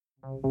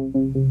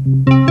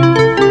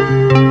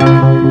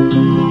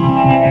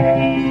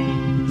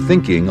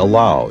Thinking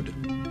Aloud.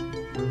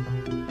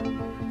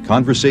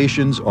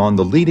 Conversations on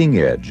the leading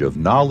edge of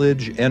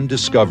knowledge and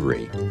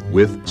discovery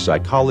with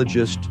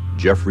psychologist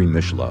Jeffrey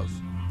Mishlove.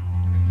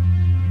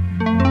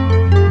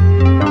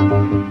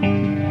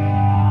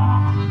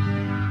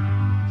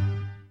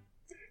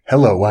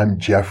 Hello, I'm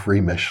Jeffrey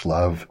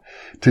Mishlove.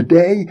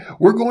 Today,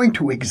 we're going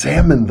to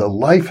examine the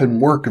life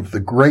and work of the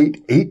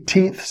great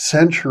 18th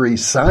century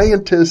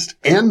scientist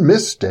and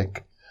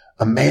mystic,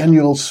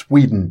 Emanuel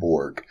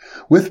Swedenborg.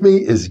 With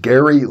me is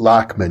Gary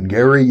Lachman.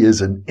 Gary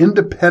is an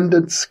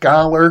independent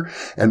scholar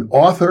and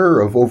author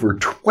of over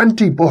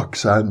 20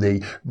 books on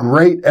the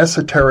great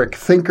esoteric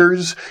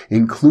thinkers,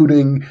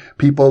 including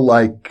people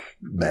like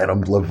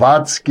Madame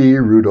Blavatsky,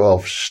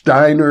 Rudolf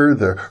Steiner,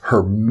 the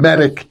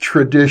Hermetic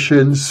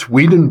tradition,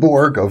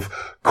 Swedenborg, of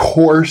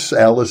course,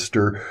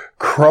 Aleister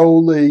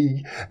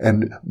Crowley,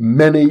 and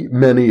many,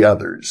 many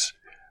others.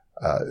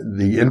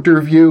 The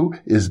interview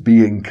is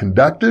being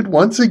conducted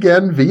once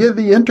again via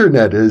the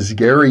internet, as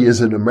Gary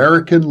is an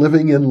American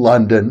living in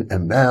London,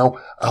 and now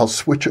I'll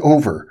switch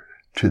over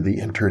to the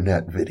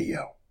internet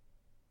video.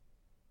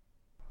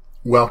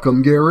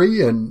 Welcome,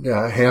 Gary, and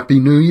Happy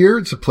New Year.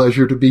 It's a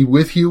pleasure to be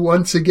with you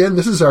once again.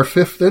 This is our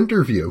fifth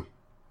interview.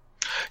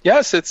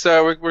 Yes, it's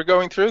we're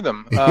going through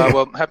them.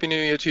 Well, Happy New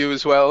Year to you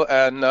as well,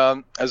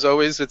 and as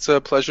always, it's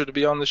a pleasure to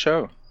be on the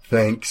show.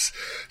 Thanks.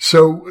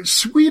 So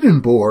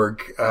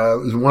Swedenborg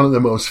is one of the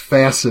most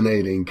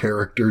fascinating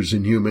characters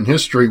in human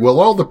history. Well,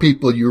 all the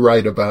people you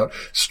write about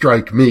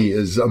strike me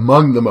as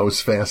among the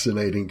most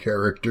fascinating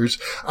characters.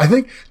 I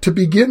think to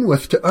begin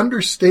with, to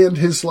understand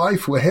his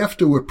life, we have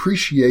to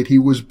appreciate he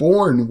was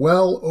born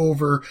well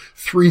over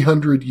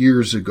 300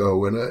 years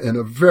ago in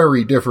a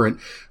very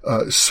different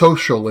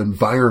social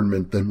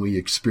environment than we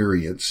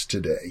experience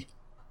today.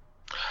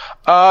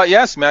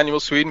 Yes, Emanuel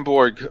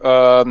Swedenborg. He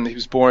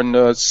was born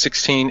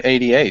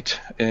 1688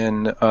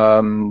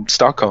 in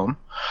Stockholm.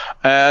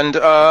 And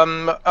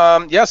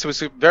yes, it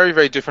was a very,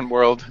 very different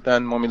world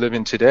than one we live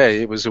in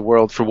today. It was a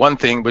world, for one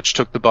thing, which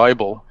took the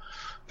Bible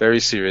very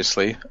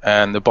seriously,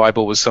 and the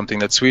Bible was something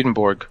that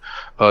Swedenborg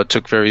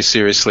took very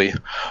seriously.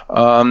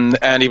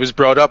 And he was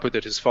brought up with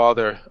it. His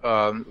father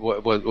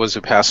was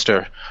a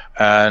pastor,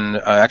 and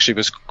actually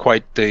was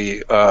quite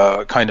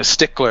the kind of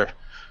stickler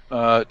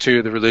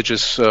to the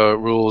religious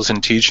rules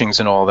and teachings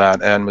and all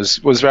that, and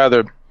was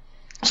rather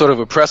sort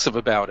of oppressive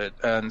about it.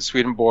 And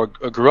Swedenborg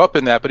grew up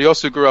in that, but he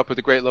also grew up with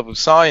a great love of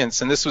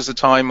science. And this was a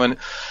time when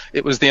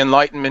it was the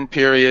Enlightenment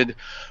period.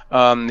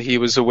 He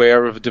was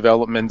aware of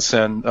developments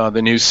and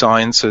the new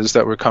sciences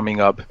that were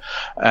coming up.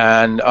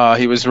 And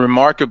he was a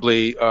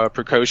remarkably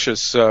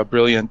precocious,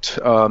 brilliant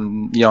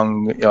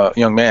young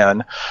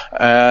man.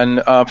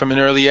 And from an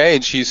early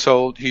age, he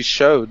showed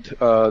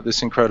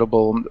this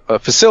incredible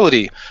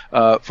facility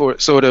for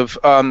sort of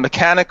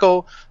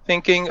mechanical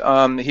thinking.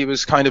 He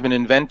was kind of an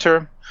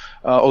inventor.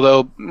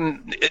 Although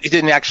he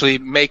didn't actually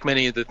make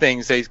many of the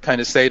things, they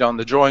kind of stayed on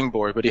the drawing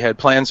board, but he had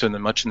plans for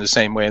them, much in the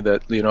same way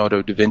that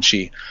Leonardo da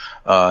Vinci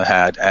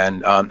had.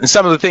 And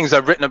some of the things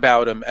I've written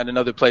about him, and in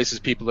other places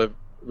people have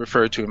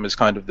referred to him as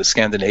kind of the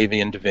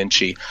Scandinavian da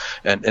Vinci,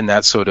 and in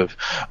that sort of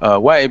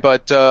way.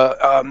 But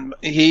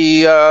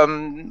he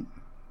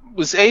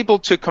was able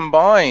to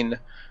combine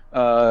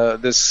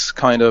this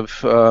kind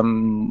of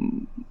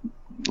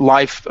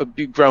life,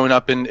 growing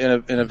up in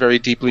a very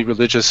deeply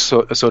religious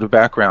sort of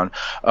background,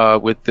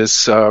 with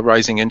this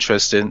rising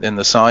interest in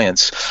the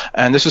science.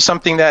 And this was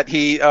something that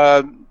he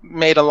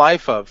made a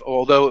life of,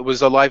 although it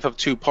was a life of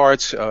two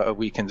parts,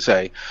 we can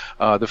say.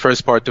 The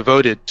first part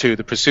devoted to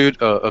the pursuit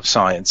of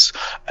science,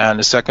 and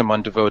the second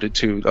one devoted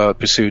to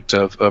pursuit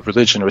of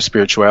religion or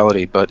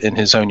spirituality, but in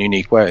his own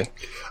unique way.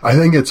 I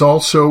think it's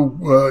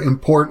also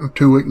important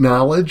to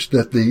acknowledge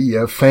that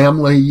the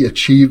family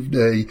achieved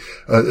a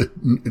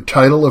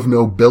title of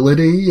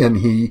nobility, and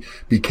he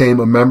became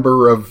a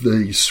member of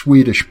the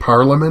Swedish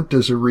parliament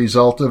as a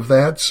result of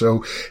that.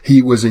 So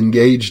he was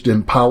engaged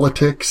in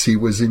politics. He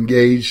was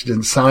engaged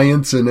in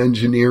science and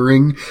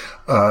engineering.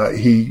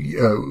 He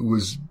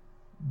was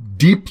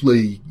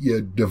deeply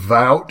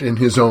devout in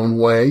his own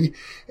way,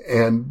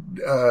 and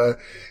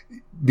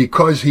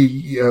because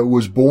he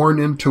was born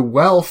into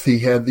wealth, he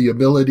had the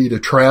ability to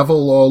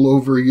travel all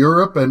over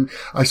Europe. And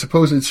I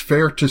suppose it's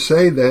fair to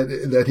say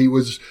that he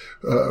was,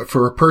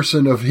 for a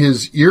person of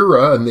his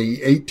era in the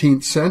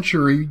 18th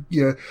century,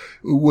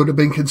 would have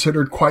been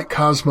considered quite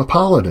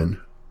cosmopolitan.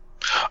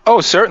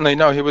 Oh, certainly.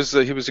 No, he was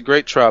a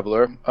great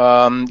traveler.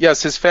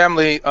 Yes, his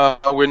family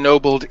were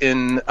nobled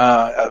in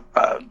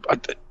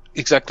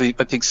exactly,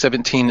 I think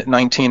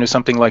 1719 or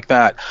something like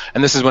that.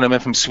 And this is when it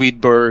went from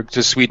Swedberg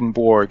to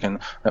Swedenborg, and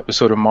that was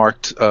sort of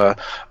marked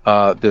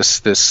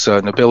this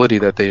nobility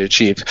that they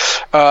achieved.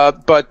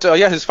 But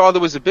his father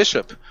was a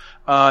bishop,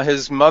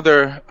 His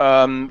mother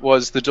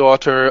was the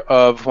daughter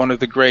of one of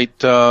the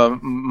great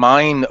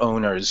mine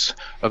owners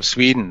of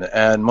Sweden,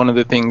 and one of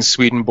the things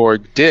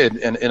Swedenborg did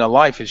in a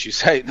life, as you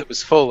say, that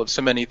was full of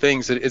so many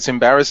things that it's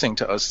embarrassing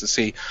to us to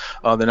see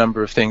the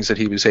number of things that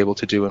he was able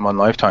to do in one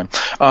lifetime.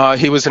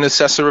 He was an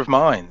assessor of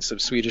mines,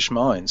 of Swedish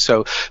mines.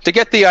 So to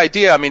get the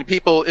idea, I mean,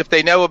 people, if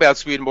they know about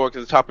Swedenborg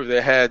at the top of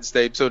their heads,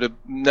 they sort of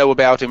know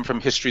about him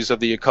from histories of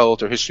the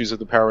occult or histories of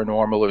the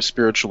paranormal or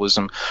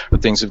spiritualism or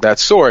things of that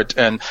sort.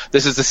 And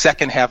this is the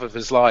second half of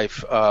his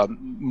life,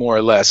 more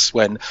or less,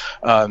 when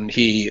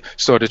he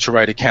started to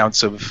write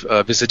accounts of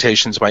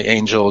visitations by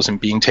angels and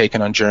being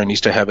taken on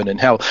journeys to heaven and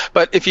hell.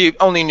 But if you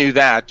only knew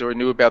that or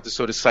knew about the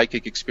sort of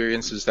psychic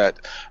experiences that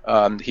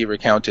he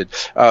recounted,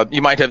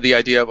 you might have the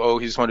idea of, oh,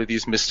 he's one of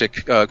these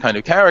mystic kind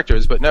of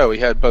characters. But no, he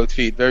had both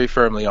feet very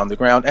firmly on the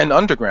ground and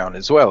underground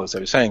as well, as I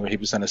was saying, where he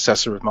was an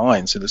assessor of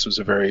mines. So this was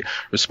a very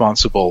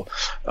responsible,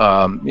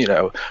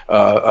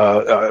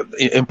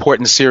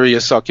 important,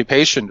 serious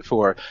occupation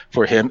for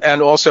him.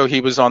 And also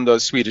he was on the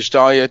Swedish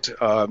Diet.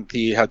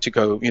 He had to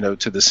go,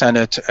 to the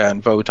Senate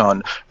and vote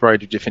on a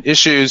variety of different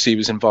issues. He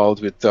was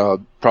involved with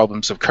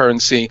problems of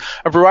currency,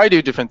 a variety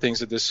of different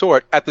things of this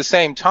sort, at the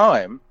same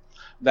time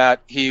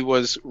that he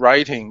was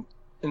writing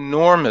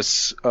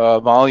enormous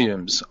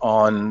volumes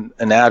on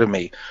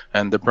anatomy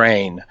and the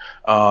brain,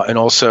 and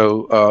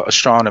also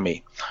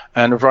astronomy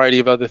and a variety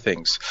of other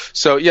things.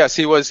 So yes,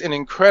 he was an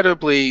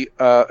incredibly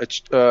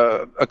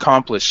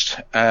accomplished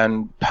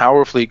and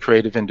powerfully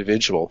creative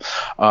individual.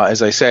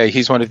 As I say,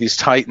 he's one of these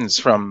titans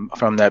from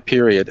that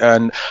period.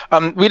 And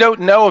we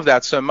don't know of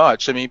that so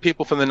much. I mean,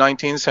 people from the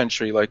 19th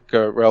century, like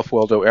Ralph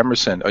Waldo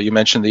Emerson, you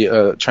mentioned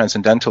the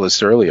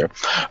Transcendentalists earlier.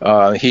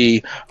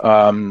 He,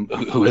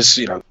 who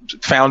is,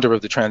 founder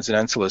of the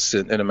Transcendentalists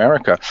in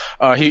America,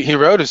 he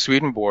wrote of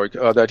Swedenborg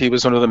that he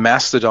was one of the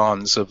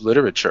mastodons of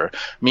literature,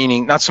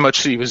 meaning not so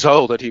much that he was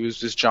old, that he was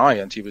this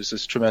giant, he was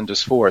this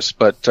tremendous force.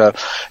 But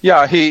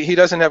he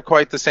doesn't have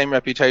quite the same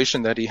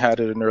reputation that he had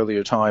at an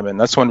earlier time, and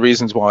that's one of the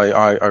reasons why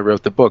I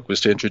wrote the book,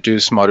 was to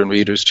introduce modern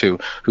readers to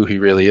who he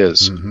really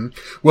is. Mm-hmm.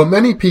 Well,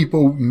 many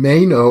people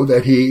may know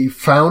that he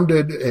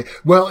founded,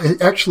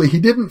 actually he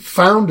didn't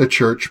found a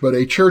church, but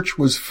a church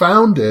was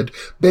founded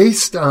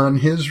based on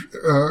his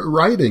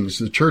writings.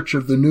 The Church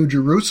of the New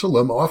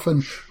Jerusalem,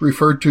 often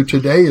referred to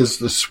today as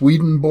the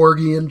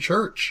Swedenborgian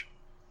Church.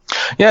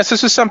 Yes,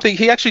 this is something,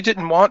 he actually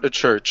didn't want a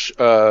church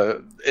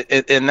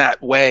in that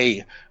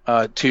way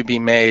to be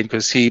made,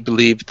 because he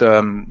believed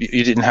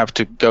you didn't have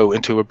to go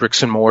into a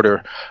bricks and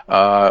mortar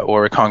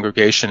or a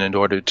congregation in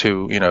order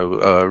to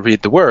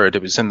read the Word.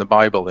 It was in the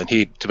Bible, and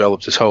he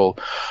developed his whole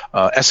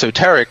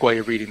esoteric way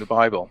of reading the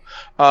Bible.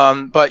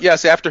 But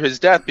yes, after his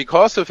death,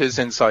 because of his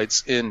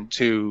insights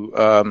into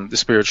the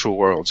spiritual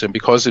worlds, and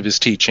because of his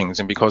teachings,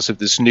 and because of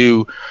this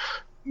new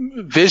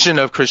vision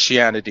of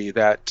Christianity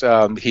that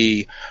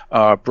he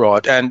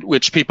brought, and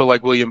which people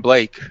like William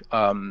Blake,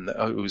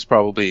 who's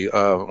probably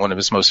one of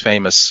his most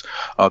famous,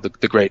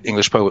 the great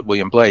English poet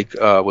William Blake,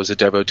 was a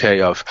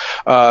devotee of.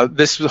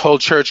 This whole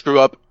church grew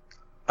up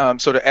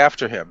sort of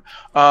after him,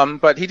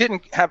 but he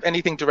didn't have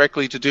anything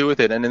directly to do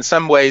with it, and in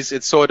some ways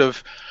it's sort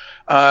of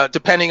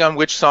depending on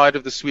which side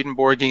of the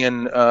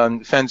Swedenborgian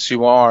fence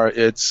you are,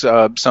 it's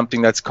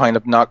something that's kind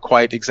of not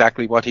quite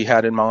exactly what he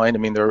had in mind. I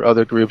mean, there are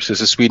other groups,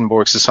 there's a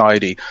Swedenborg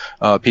Society,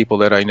 people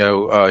that I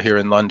know here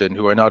in London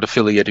who are not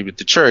affiliated with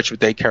the church, but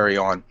they carry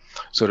on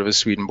sort of a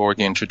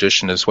Swedenborgian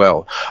tradition as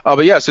well.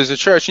 But yes, there's a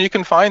church, and you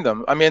can find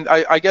them. I mean,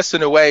 I guess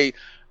in a way,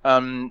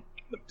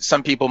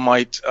 some people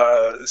might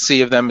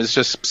see of them as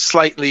just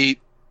slightly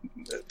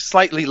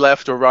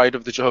left or right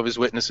of the Jehovah's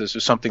Witnesses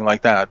or something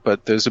like that,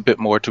 but there's a bit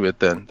more to it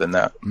than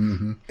that.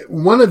 Mm-hmm.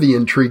 One of the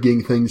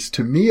intriguing things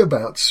to me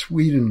about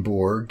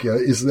Swedenborg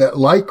is that,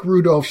 like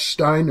Rudolf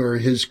Steiner,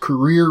 his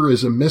career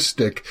as a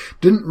mystic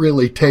didn't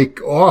really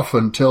take off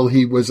until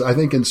he was, I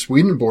think in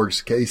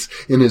Swedenborg's case,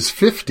 in his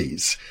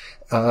 50s.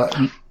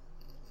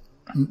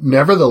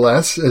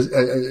 Nevertheless,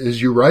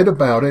 as you write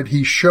about it,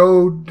 he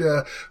showed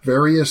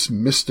various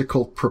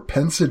mystical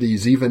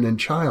propensities even in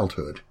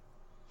childhood.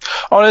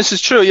 Oh, this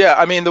is true. Yeah,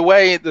 I mean, the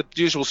way the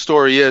usual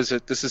story is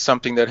that this is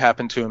something that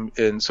happened to him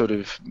in sort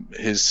of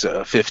his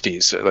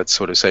 50s, let's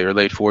sort of say, or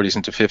late 40s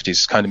into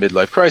 50s, kind of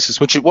midlife crisis,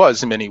 which it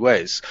was in many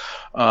ways.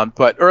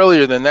 But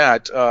earlier than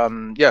that,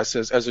 yes,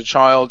 as a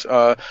child,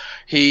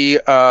 he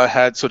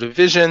had sort of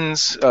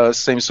visions,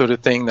 same sort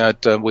of thing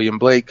that William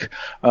Blake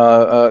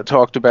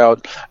talked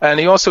about, and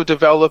he also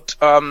developed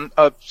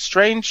a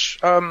strange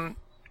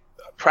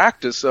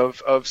practice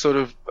of sort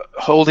of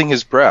holding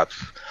his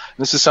breath.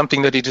 This is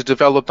something that he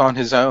developed on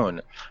his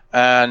own.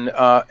 And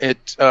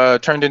it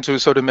turned into a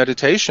sort of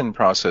meditation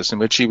process in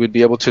which he would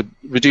be able to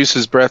reduce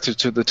his breath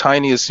to the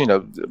tiniest,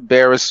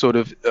 barest sort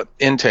of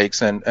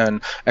intakes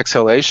and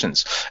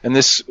exhalations. And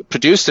this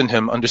produced in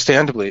him,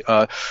 understandably,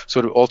 a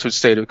sort of altered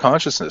state of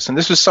consciousness. And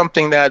this was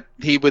something that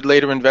he would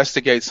later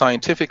investigate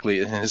scientifically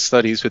in his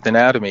studies with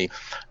anatomy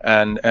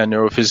and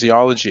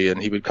neurophysiology.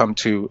 And he would come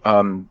to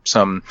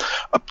some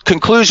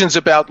conclusions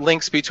about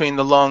links between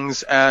the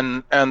lungs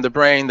and the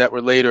brain that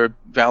were later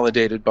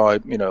validated by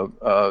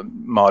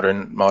modern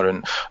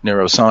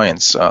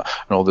neuroscience and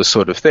all this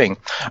sort of thing.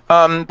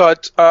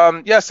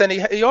 Yes, and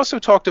he also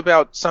talked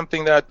about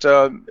something that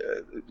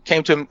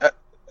came to him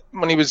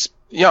when he was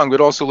young,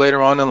 but also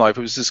later on in life.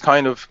 It was this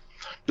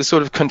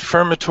sort of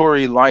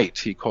confirmatory light,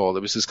 he called it.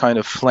 It was this kind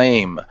of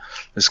flame,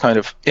 this kind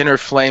of inner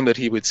flame that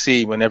he would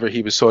see whenever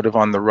he was sort of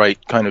on the right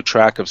kind of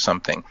track of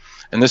something.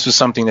 And this was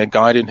something that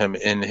guided him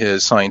in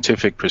his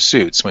scientific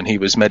pursuits when he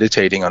was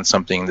meditating on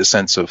something in the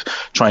sense of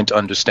trying to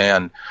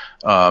understand,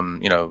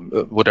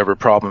 whatever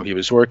problem he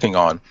was working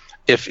on.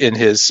 If in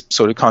his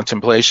sort of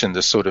contemplation,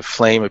 this sort of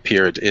flame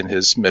appeared in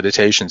his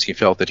meditations, he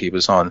felt that he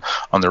was on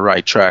the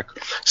right track.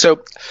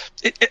 So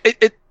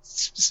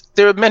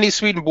there are many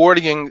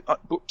Swedenborgians,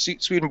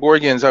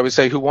 I would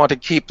say, who want to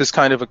keep this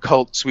kind of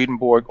occult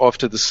Swedenborg off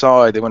to the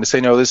side. They want to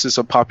say, no, this is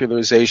a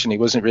popularization. He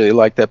wasn't really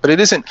like that. But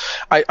it isn't.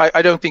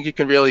 I don't think you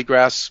can really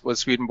grasp what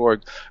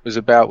Swedenborg was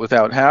about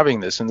without having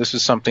this. And this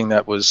was something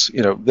that was,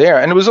 there.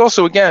 And it was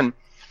also, again,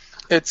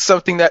 it's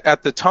something that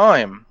at the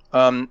time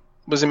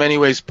was in many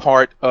ways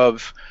part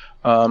of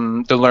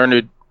the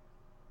learned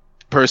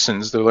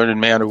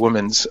man or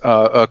woman's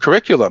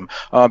curriculum,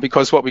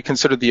 because what we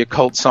consider the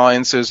occult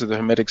sciences or the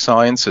Hermetic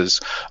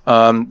sciences,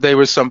 they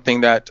were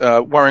something that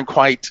weren't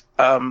quite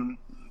thrown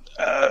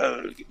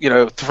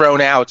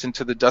out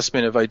into the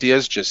dustbin of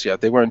ideas just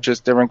yet. They weren't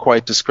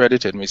quite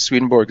discredited. I mean,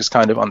 Swedenborg is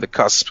kind of on the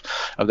cusp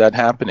of that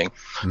happening.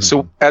 Mm-hmm.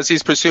 So as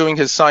he's pursuing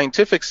his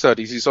scientific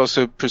studies, he's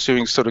also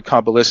pursuing sort of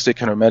Kabbalistic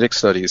and Hermetic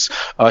studies.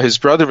 His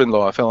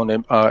brother-in-law, a fellow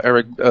named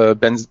Eric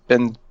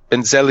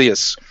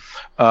Benzelius,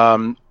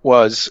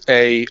 was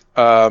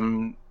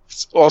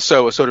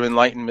also a sort of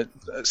Enlightenment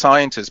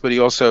scientist, but he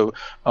also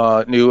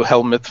knew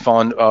Helmuth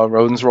von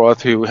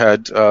Rosenzroth, who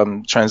had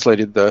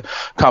translated the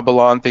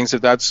Kabbalah and things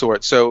of that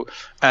sort. So,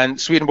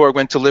 and Swedenborg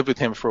went to live with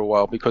him for a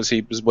while because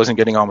he wasn't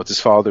getting on with his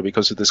father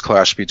because of this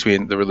clash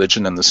between the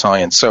religion and the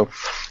science. So,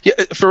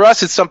 yeah, for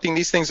us, it's something,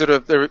 these things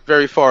they're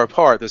very far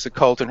apart. There's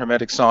occult and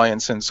Hermetic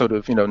science and sort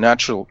of,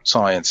 natural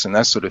science and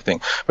that sort of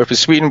thing. But for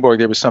Swedenborg,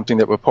 there was something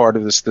that were part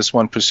of this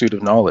one pursuit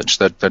of knowledge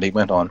that he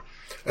went on.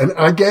 And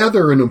I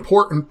gather an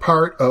important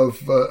part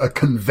of a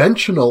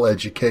conventional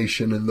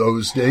education in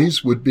those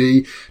days would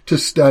be to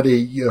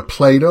study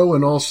Plato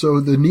and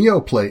also the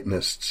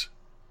Neoplatonists.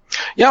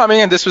 Yeah, I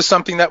mean, and this was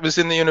something that was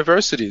in the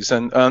universities,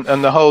 and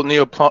the whole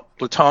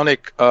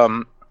Neoplatonic,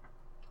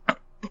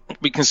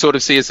 we can sort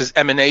of see as this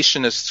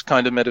emanationist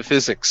kind of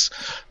metaphysics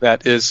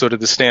that is sort of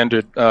the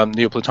standard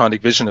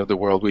Neoplatonic vision of the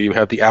world, where you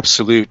have the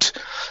absolute,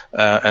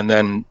 and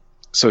then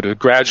sort of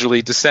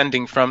gradually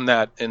descending from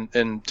that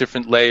in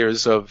different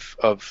layers of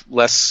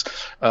less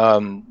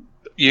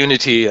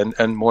unity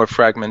and more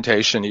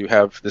fragmentation. You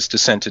have this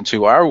descent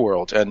into our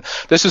world, and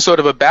this is sort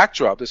of a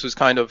backdrop. This was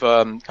kind of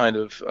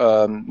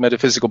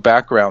metaphysical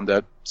background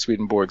that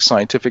Swedenborg's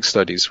scientific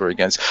studies were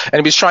against, and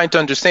he was trying to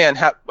understand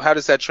how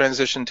does that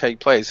transition take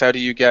place? How do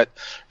you get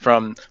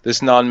from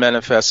this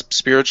non-manifest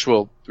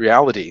spiritual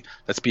reality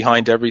that's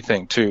behind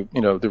everything to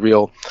the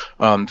real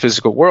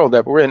physical world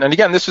that we're in? And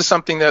again, this was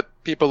something that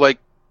people like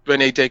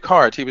René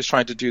Descartes, he was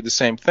trying to do the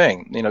same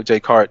thing.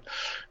 Descartes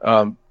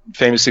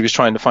famously was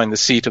trying to find the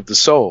seat of the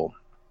soul.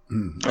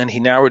 Mm-hmm. And he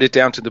narrowed it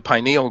down to the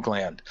pineal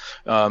gland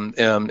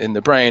in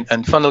the brain.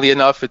 And funnily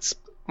enough, it's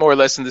more or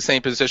less in the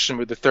same position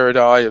where the third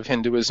eye of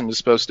Hinduism is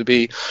supposed to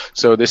be.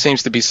 So there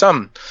seems to be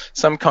some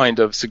kind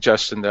of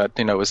suggestion that,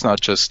 it's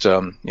not just,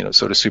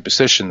 sort of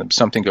superstition. There's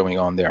something going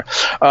on there.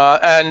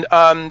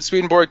 And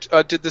Swedenborg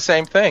did the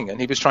same thing.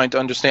 And he was trying to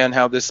understand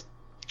how this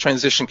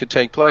transition could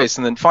take place.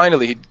 And then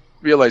finally, he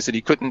realized that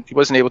he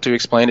wasn't able to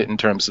explain it in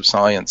terms of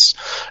science.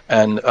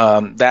 And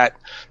that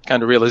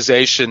kind of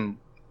realization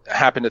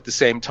happened at the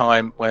same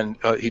time when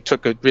he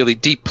took a really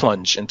deep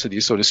plunge into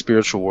these sort of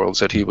spiritual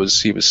worlds that he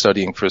was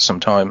studying for some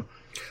time.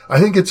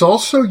 I think it's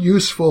also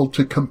useful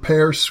to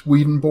compare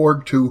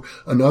Swedenborg to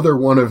another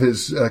one of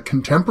his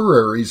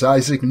contemporaries,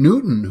 Isaac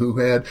Newton, who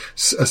had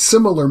a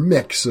similar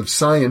mix of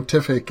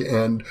scientific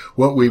and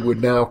what we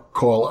would now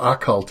call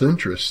occult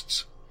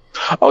interests.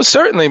 Oh,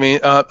 certainly.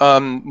 I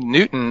mean,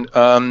 Newton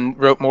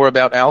wrote more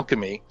about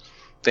alchemy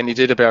than he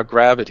did about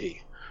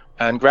gravity.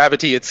 And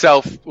gravity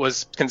itself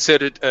was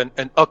considered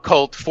an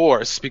occult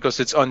force because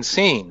it's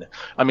unseen.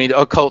 I mean,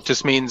 occult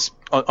just means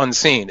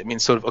unseen. It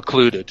means sort of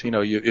occluded.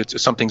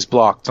 Something's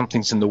blocked,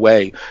 something's in the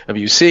way of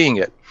you seeing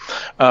it.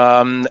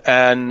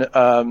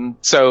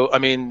 So, I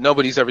mean,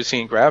 nobody's ever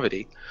seen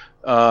gravity,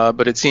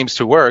 but it seems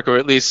to work, or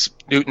at least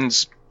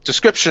Newton's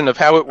description of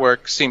how it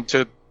works seemed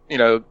to,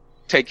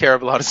 take care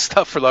of a lot of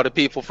stuff for a lot of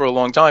people for a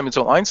long time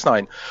until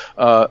Einstein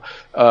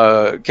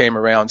came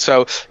around.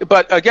 So,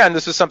 but again,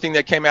 this is something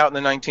that came out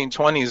in the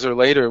 1920s or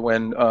later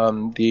when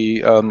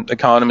the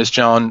economist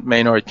John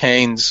Maynard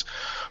Keynes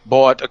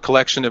bought a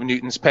collection of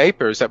Newton's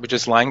papers that were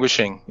just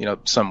languishing,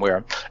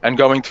 somewhere. And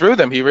going through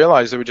them, he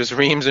realized there were just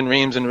reams and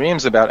reams and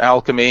reams about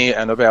alchemy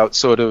and about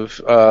sort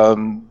of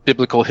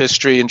biblical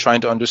history and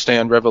trying to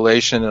understand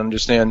Revelation and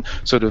understand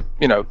sort of,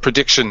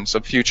 predictions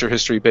of future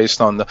history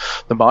based on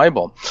the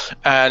Bible.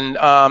 And,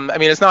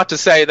 it's not to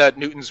say that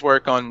Newton's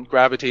work on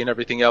gravity and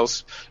everything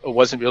else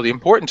wasn't really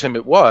important to him.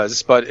 It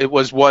was, but it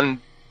was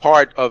one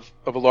part of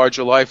a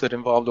larger life that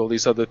involved all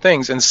these other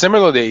things. And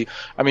similarly,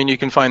 you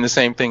can find the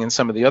same thing in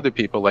some of the other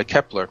people like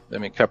Kepler.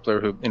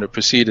 Kepler, who,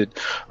 preceded,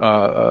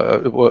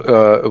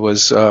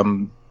 was,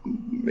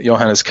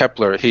 Johannes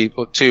Kepler. He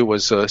too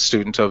was a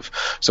student of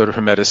sort of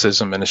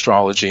Hermeticism and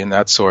astrology and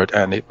that sort.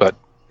 But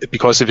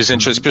because of his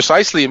interest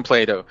precisely in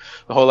Plato,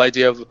 the whole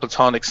idea of the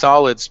Platonic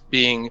solids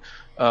being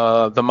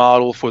the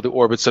model for the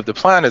orbits of the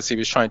planets, he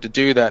was trying to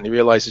do that, and he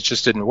realized it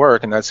just didn't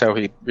work, and that's how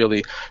he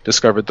really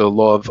discovered the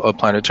law of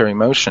planetary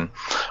motion.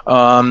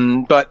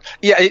 But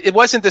yeah, it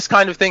wasn't this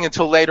kind of thing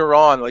until later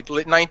on, like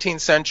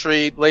 19th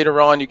century. Later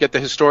on, you get the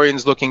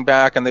historians looking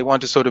back, and they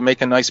want to sort of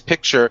make a nice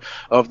picture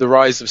of the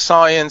rise of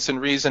science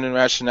and reason and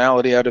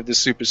rationality out of this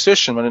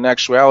superstition, when in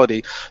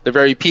actuality, the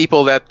very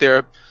people that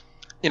they're,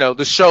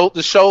 the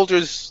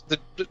shoulders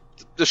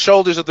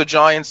of the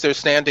giants they're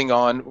standing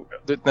on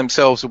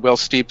themselves are well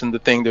steeped in the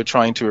thing they're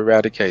trying to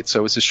eradicate.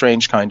 So it's a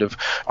strange kind of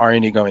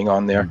irony going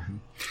on there. Mm-hmm.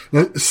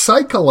 Now,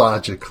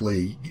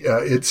 psychologically,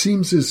 it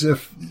seems as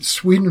if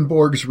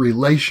Swedenborg's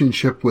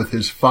relationship with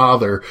his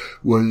father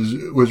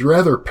was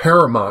rather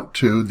paramount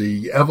to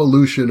the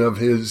evolution of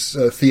his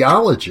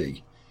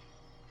theology.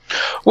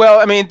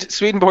 Well,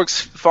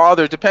 Swedenborg's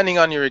father, depending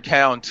on your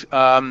account,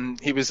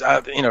 he was,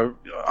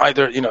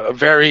 either, a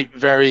very,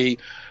 very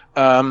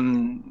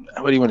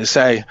what do you want to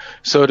say,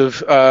 sort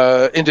of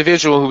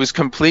individual who was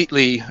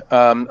completely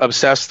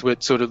obsessed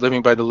with sort of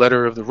living by the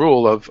letter of the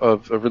rule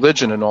of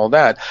religion and all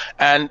that,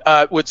 and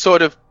would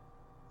sort of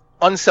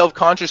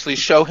unselfconsciously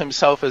show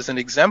himself as an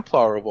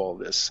exemplar of all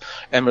this,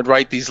 and would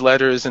write these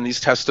letters and these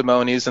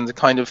testimonies and the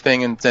kind of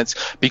thing, and that's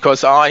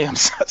because I am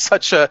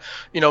such a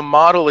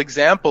model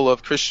example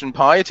of Christian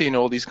piety and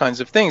all these kinds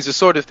of things, the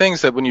sort of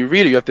things that when you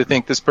read it, you have to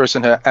think this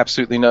person had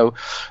absolutely no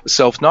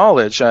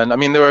self-knowledge. And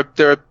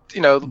there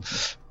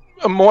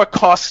are more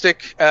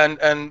caustic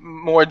and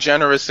more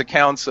generous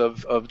accounts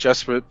of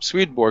Jesper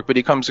Swedenborg, but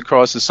he comes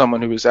across as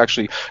someone who is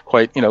actually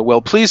quite,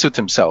 well pleased with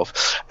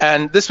himself.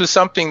 And this was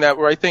something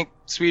where I think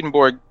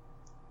Swedenborg,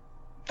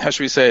 how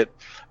should we say it,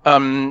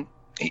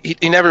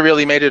 he never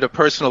really made it a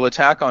personal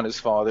attack on his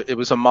father. It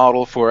was a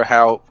model for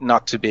how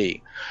not to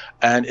be.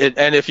 And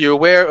if you're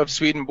aware of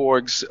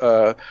Swedenborg's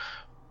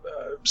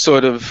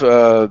sort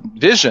of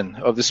vision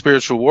of the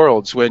spiritual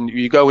worlds, when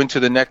you go into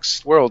the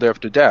next world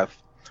after death,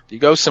 you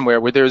go somewhere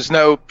where there's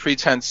no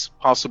pretense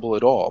possible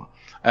at all.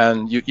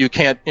 And you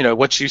can't,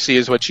 what you see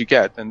is what you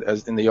get. And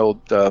as in the old,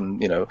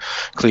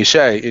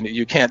 cliche,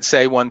 you can't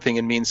say one thing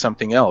and mean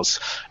something else.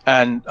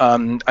 And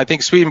I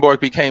think Swedenborg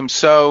became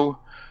so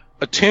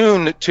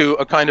attuned to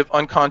a kind of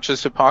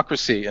unconscious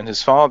hypocrisy in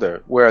his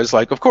father. Whereas,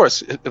 of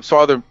course, his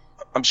father,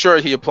 I'm sure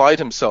he applied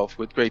himself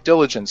with great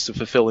diligence to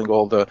fulfilling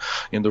all the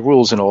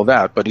rules and all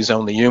that, but he's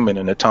only human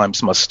and at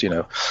times must,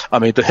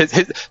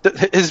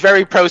 his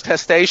very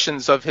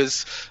protestations of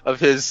his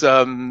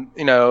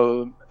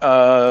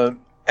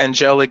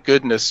angelic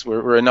goodness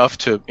were enough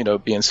to,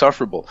 be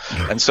insufferable.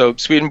 And so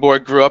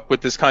Swedenborg grew up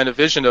with this kind of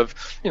vision of,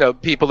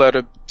 people that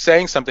are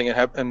saying something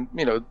and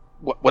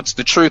what's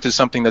the truth is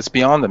something that's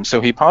beyond them.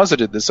 So he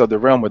posited this other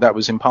realm where that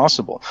was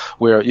impossible,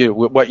 where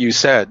what you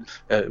said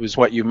was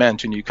what you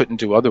meant and you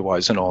couldn't do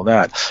otherwise and all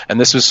that. And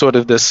this was sort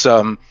of this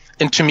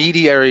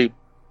intermediary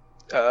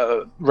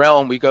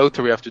realm we go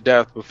through after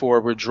death before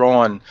we're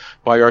drawn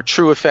by our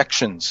true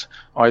affections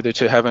either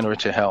to heaven or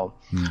to hell.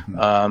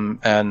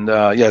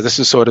 Mm-hmm. This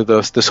is sort of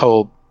this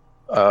whole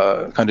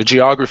kind of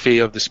geography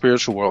of the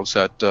spiritual worlds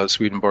that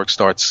Swedenborg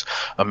starts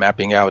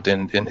mapping out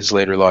in his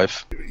later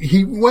life.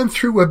 He went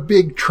through a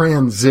big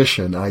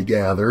transition, I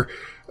gather,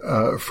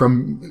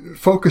 from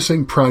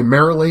focusing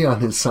primarily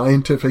on his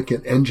scientific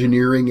and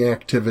engineering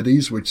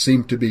activities, which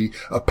seemed to be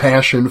a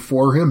passion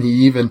for him.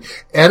 He even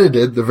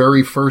edited the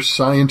very first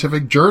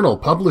scientific journal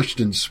published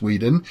in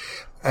Sweden,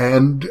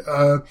 and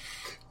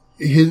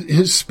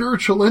his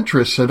spiritual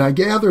interests, and I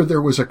gather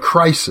there was a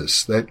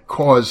crisis that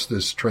caused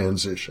this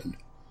transition.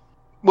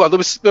 Well,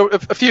 there were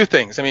a few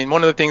things. One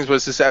of the things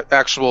was this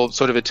actual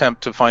sort of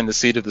attempt to find the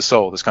seat of the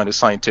soul, this kind of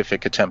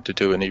scientific attempt to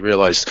do, and he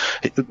realized,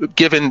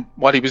 given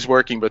what he was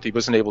working with, he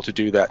wasn't able to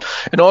do that.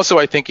 And also,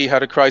 I think he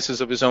had a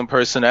crisis of his own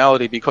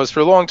personality, because for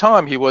a long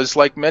time, he was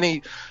like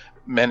many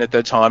men at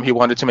that time, he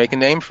wanted to make a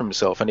name for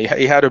himself, and he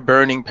had a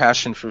burning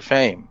passion for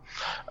fame.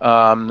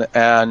 There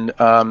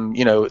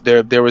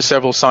were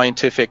several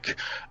scientific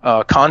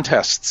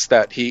contests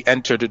that he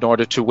entered in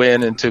order to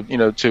win and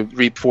to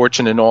reap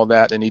fortune and all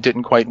that, and he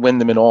didn't quite win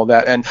them and all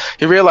that. And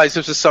he realized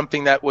this was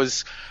something that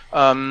was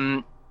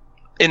getting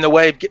in the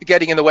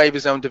way of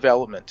his own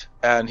development,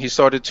 and he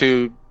started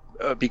to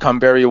become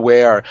very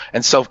aware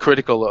and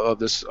self-critical of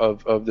this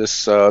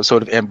sort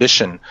of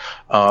ambition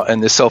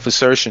and this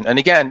self-assertion. And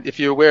again, if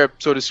you're aware of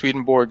sort of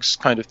Swedenborg's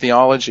kind of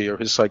theology or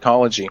his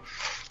psychology,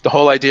 the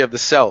whole idea of the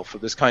self,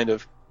 of this kind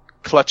of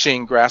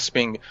clutching,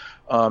 grasping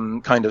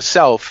kind of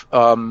self,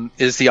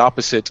 is the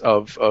opposite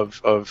of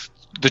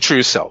the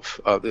true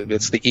self.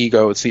 It's the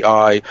ego, it's the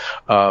I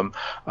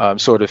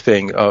sort of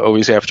thing,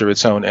 always after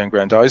its own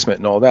aggrandizement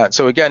and all that.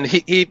 So again,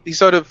 he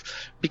sort of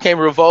became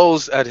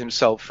revolts at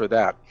himself for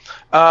that.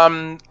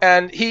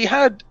 And he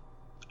had,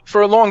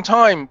 for a long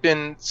time,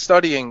 been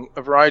studying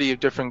a variety of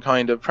different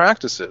kind of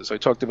practices. I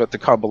talked about the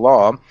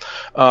Kabbalah.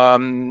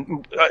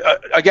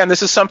 Again,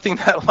 this is something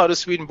that a lot of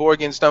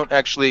Swedenborgians don't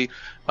actually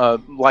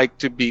like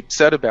to be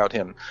said about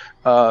him.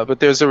 But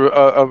there's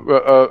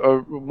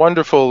a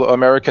wonderful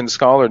American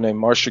scholar named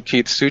Marcia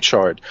Keith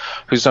Suchard,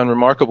 who's done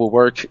remarkable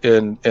work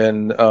in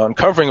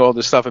uncovering all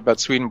this stuff about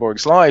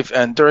Swedenborg's life.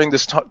 And during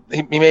this time,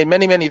 he made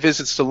many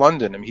visits to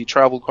London. I mean, he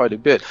traveled quite a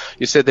bit.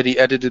 You said that he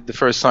edited the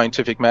first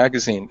scientific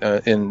magazine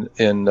in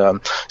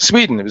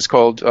Sweden. It was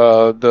called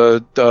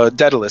the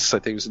Daedalus, I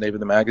think was the name of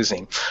the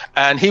magazine.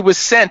 And he was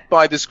sent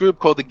by this group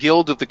called the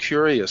Guild of the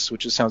Curious,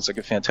 which sounds like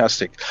a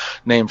fantastic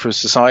name for a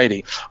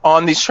society,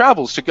 on these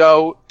travels to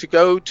go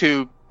to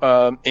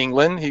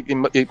England.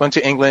 He went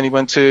to England. He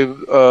went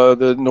to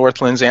the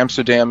Northlands,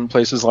 Amsterdam,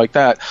 places like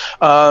that.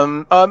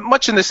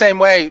 Much in the same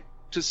way,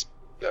 just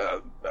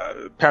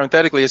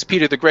parenthetically, as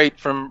Peter the Great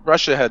from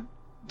Russia had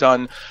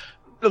done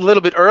a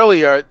little bit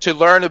earlier, to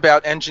learn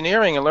about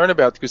engineering and learn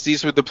about, because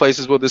these were the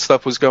places where this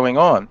stuff was going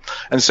on.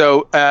 And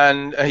so,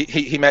 and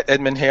he met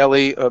Edmund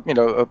Halley,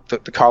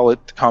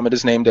 the comet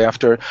is named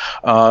after,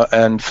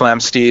 and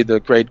Flamsteed,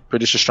 the great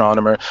British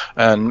astronomer,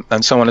 and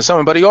so on and so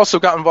on. But he also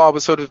got involved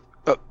with sort of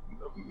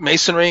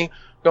masonry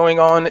going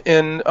on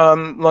in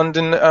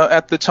London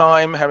at the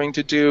time, having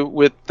to do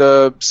with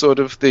the sort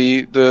of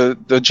the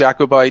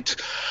Jacobite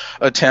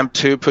attempt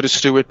to put a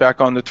Stuart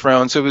back on the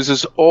throne. So it was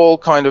this all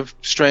kind of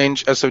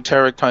strange,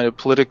 esoteric kind of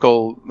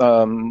political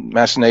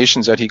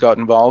machinations that he got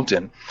involved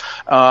in.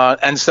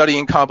 And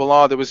studying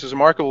Kabbalah, there was this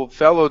remarkable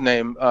fellow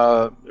named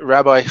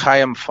Rabbi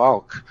Chaim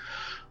Falk,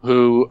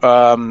 who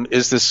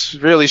is this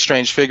really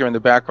strange figure in the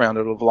background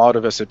of a lot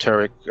of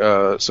esoteric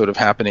sort of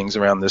happenings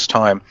around this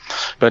time.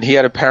 But he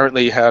had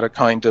apparently had a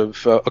kind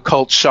of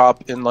occult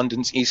shop in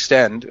London's East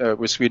End,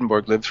 where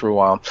Swedenborg lived for a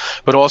while,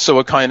 but also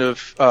a kind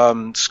of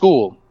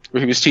school where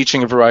he was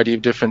teaching a variety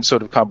of different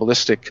sort of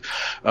Kabbalistic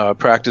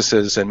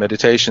practices and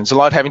meditations, a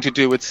lot having to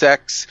do with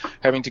sex,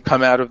 having to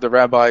come out of the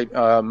Rabbi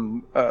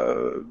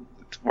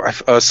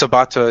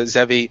Sabata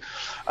Zevi.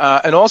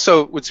 And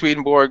also with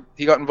Swedenborg,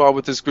 he got involved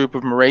with this group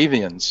of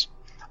Moravians,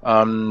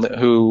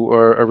 who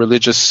were a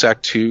religious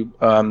sect who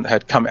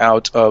had come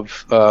out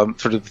of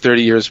sort of the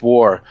 30 Years'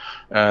 War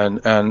and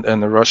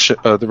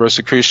the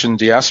Rosicrucian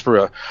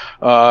diaspora,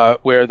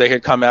 where they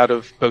had come out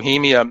of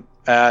Bohemia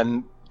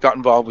and got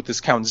involved with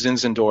this Count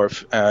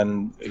Zinzendorf,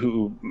 and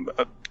who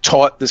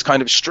taught this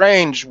kind of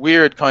strange,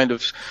 weird kind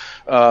of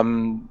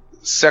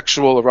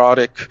sexual,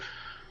 erotic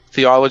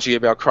theology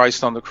about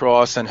Christ on the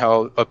cross, and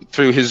how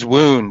through his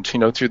wound,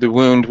 through the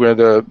wound where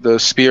the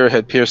spear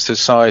had pierced his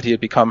side, he had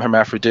become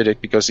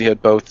hermaphroditic because he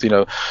had both,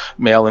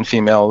 male and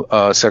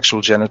female sexual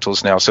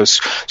genitals now. So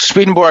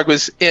Swedenborg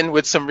was in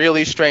with some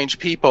really strange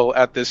people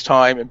at this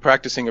time and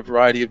practicing a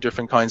variety of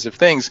different kinds of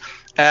things.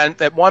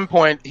 And at one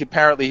point,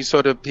 he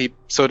sort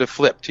of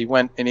flipped. He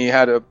went and he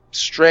had a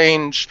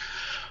strange.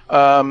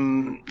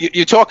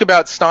 You talk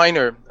about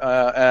Steiner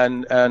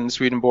and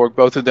Swedenborg,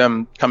 both of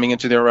them coming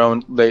into their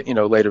own,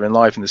 later in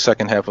life, in the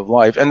second half of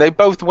life, and they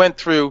both went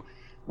through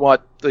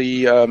what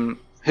the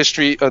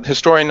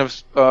historian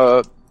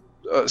of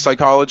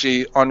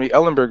psychology Henri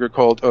Ellenberger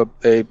called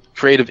a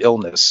creative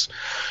illness,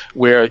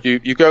 where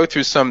you go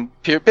through some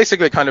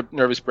basically kind of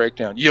nervous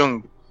breakdown.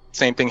 Jung.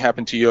 Same thing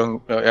happened to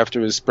Jung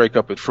after his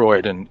breakup with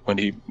Freud, and when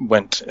he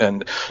went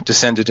and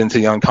descended into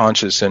the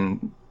unconscious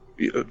and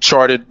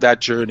charted that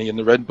journey in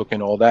the Red Book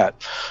and all that.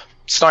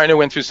 Steiner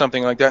went through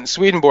something like that, and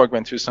Swedenborg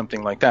went through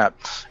something like that.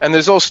 And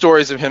there's all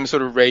stories of him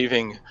sort of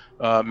raving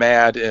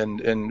mad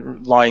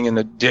and lying in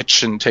a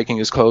ditch and taking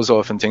his clothes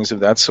off and things of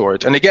that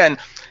sort. And again,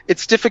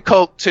 it's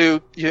difficult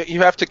to,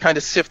 you have to kind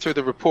of sift through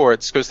the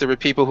reports, because there are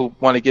people who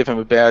want to give him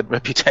a bad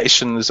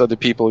reputation. There's other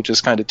people who are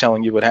just kind of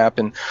telling you what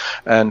happened.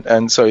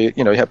 And so, you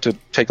have to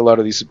take a lot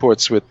of these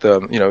reports with,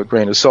 a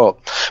grain of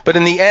salt. But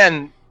in the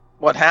end,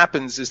 what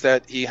happens is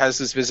that he has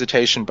this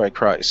visitation by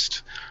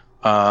Christ.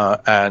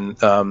 And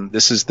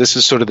this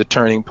is sort of the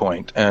turning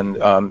point. And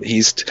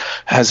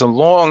has a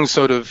long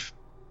sort of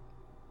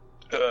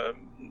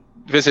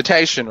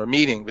visitation or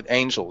meeting with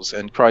angels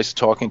and Christ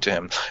talking to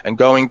him and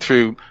going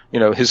through,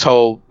 his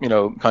whole,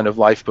 kind of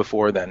life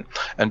before then.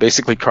 And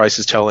basically Christ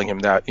is telling him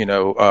that,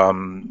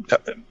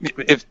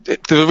 if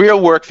the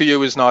real work for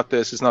you is not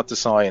this, is not the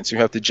science, you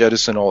have to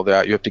jettison all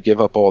that, you have to give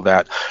up all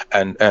that,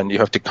 and you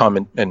have to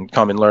come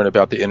and learn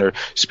about the inner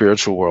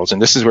spiritual worlds.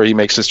 And this is where he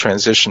makes this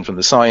transition from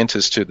the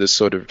scientist to this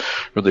sort of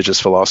religious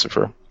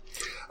philosopher.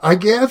 I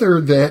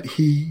gather that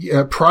he,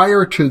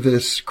 prior to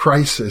this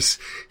crisis,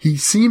 he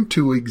seemed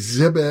to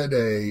exhibit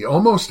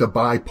almost a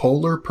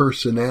bipolar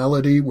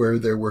personality, where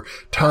there were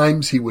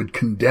times he would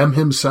condemn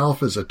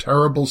himself as a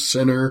terrible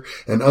sinner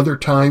and other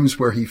times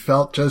where he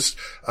felt just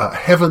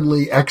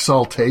heavenly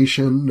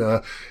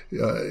exaltation,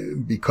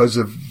 because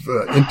of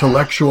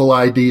intellectual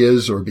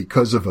ideas or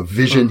because of a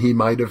vision he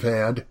might have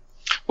had.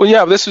 Well,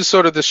 yeah, this was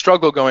sort of the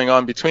struggle going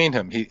on between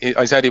him.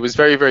 I said he was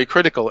very, very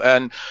critical.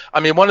 And I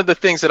mean, one of the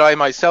things that I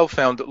myself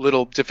found a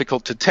little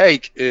difficult to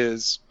take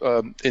is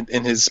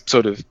in his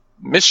sort of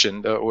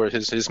mission or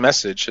his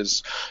message,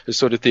 his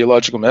sort of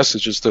theological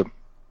message, is the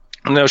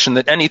notion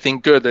that anything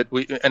good that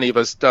any of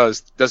us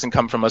doesn't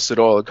come from us at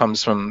all. It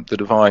comes from the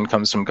divine,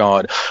 comes from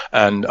God.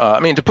 And I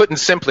mean, to put it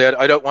simply,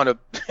 I don't want to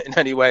in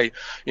any way,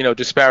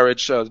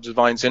 disparage the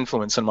divine's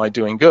influence on my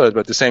doing good. But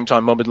at the same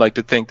time, one would like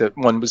to think that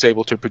one was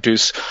able to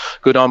produce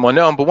good on one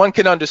own. But one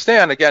can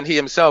understand, again, he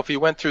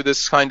went through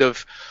this kind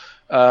of,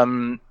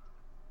 how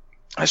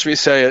should we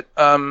say it?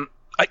 You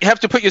have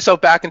to put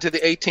yourself back into the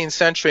 18th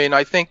century. And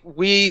I think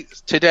we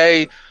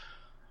today,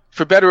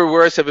 for better or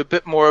worse, have a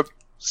bit more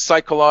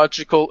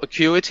psychological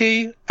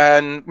acuity,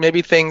 and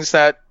maybe things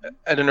that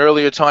at an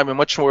earlier time were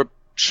much more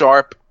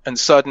sharp and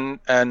sudden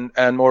and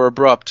more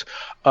abrupt.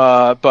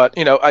 But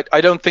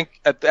I don't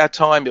think at that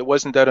time it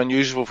wasn't that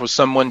unusual for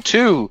someone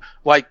to,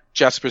 like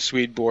Jasper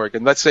Swedenborg,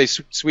 and let's say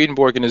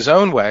Swedenborg in his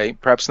own way,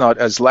 perhaps not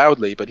as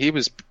loudly, but he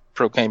was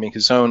proclaiming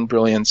his own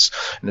brilliance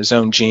and his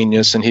own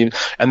genius,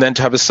 and then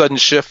to have a sudden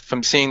shift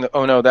from seeing that,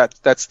 oh no,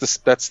 that's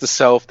the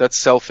self, that's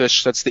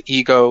selfish, that's the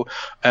ego,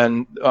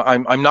 and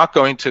I'm not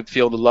going to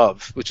feel the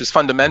love, which is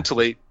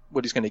fundamentally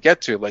what he's going to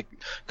get to. Like,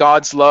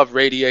 God's love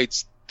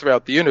radiates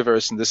throughout the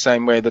universe in the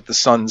same way that the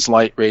sun's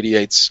light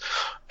radiates,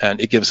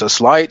 and it gives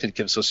us light, it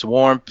gives us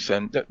warmth.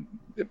 And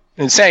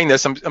in saying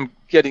this, I'm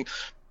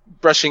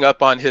brushing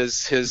up on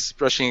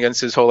brushing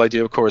against his whole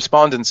idea of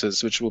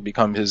correspondences, which will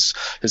become his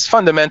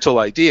fundamental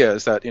idea,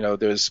 is that,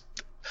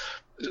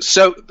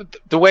 so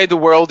the way the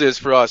world is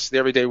for us, the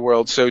everyday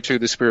world, so too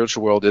the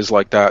spiritual world is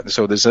like that. And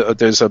so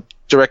there's a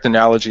direct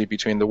analogy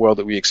between the world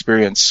that we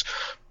experience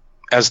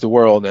as the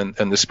world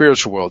and the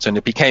spiritual worlds. And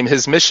it became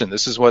his mission.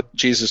 This is what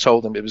Jesus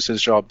told him it was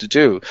his job to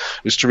do.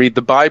 It was to read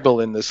the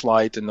Bible in this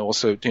light, and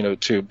also,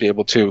 to be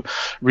able to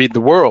read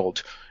the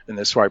world in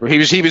this way.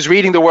 He was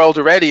reading the world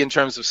already in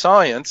terms of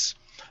science,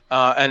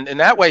 and in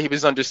that way he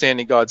was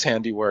understanding God's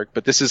handiwork.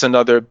 But this is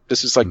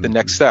like the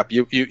next step.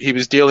 He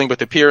was dealing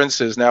with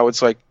appearances. Now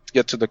it's like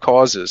get to the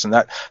causes, and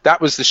that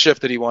was the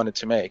shift that he wanted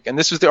to make. And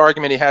this was the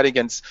argument he had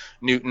against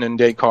Newton and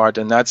Descartes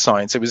and that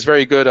science. It was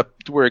very good up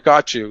to where it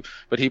got you,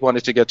 but he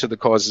wanted to get to the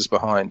causes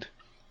behind.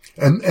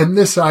 And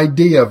this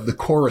idea of the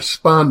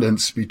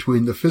correspondence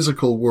between the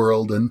physical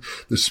world and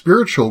the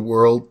spiritual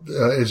world,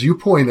 as you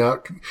point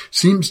out,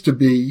 seems to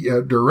be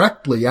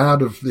directly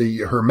out of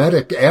the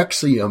Hermetic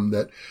axiom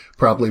that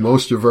probably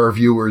most of our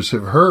viewers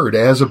have heard: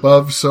 as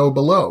above, so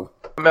below.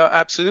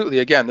 Absolutely.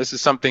 Again, this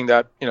is something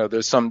that,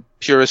 there's some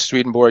purist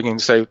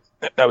Swedenborgians say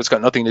that it's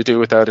got nothing to do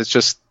with that. It's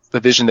just the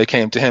vision that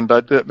came to him.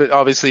 But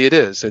obviously it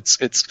is.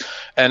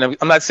 And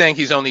I'm not saying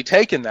he's only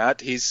taken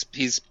that. He's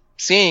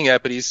seeing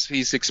it, but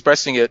he's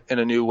expressing it in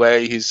a new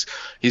way.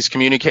 He's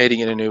communicating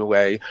in a new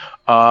way.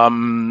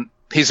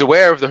 He's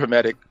aware of the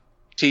Hermetic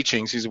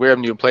teachings. He's aware of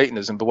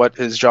Neoplatonism, but what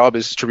his job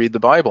is to read the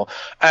Bible.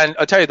 And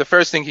I'll tell you, the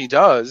first thing he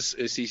does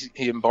is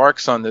he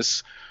embarks on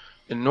this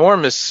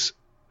enormous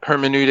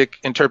hermeneutic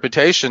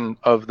interpretation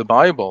of the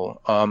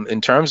Bible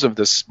in terms of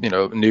this,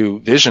 new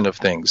vision of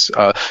things.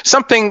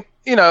 Something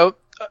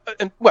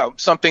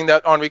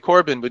that Henri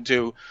Corbin would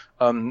do,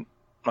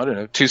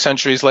 2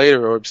 centuries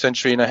later or a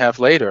century and a half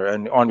later.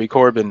 And Henri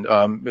Corbin,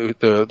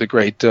 the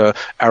great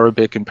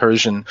Arabic and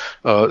Persian,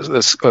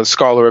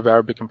 scholar of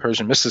Arabic and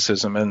Persian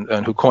mysticism,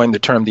 and who coined the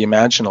term the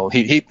imaginal,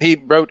 he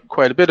wrote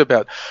quite a bit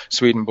about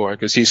Swedenborg,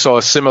 because he saw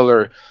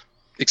similar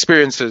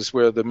experiences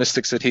where the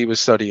mystics that he was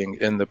studying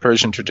in the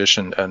Persian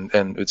tradition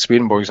and with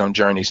Swedenborg's own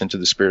journeys into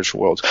the spiritual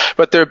worlds.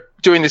 But they're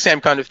doing the same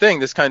kind of thing,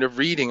 this kind of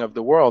reading of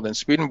the world. And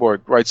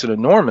Swedenborg writes an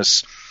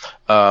enormous,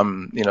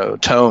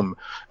 tome,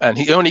 and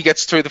he only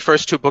gets through the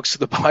first 2 books of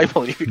the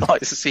Bible, and he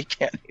realizes he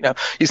can't,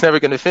 he's never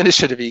going to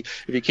finish it if he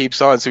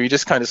keeps on. So he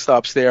just kind of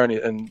stops there,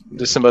 and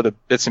there's some other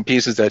bits and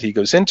pieces that he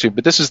goes into.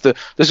 But this is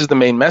the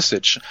main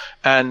message.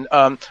 And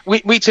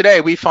we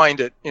today find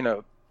it,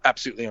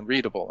 absolutely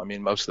unreadable. I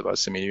mean, most of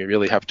us. I mean, you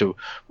really have to,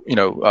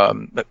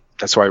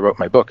 that's why I wrote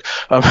my book.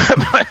 But,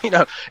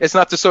 it's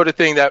not the sort of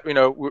thing that,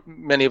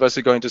 many of us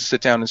are going to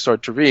sit down and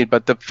start to read.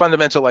 But the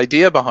fundamental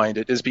idea behind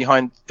it is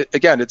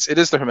again, it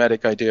is the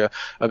Hermetic idea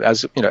of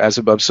as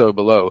above, so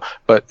below.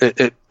 But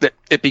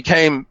it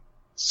became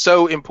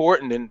so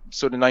important in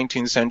sort of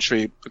 19th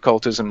century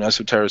occultism and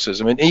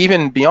esotericism, and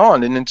even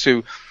beyond and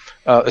into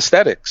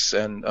aesthetics.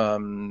 And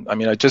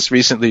I just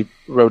recently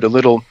wrote a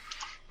little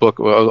book,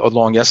 a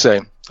long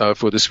essay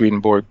for the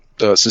Swedenborg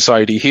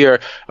Society here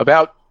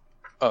about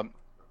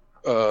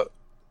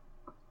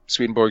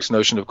Swedenborg's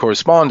notion of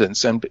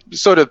correspondence, and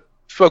sort of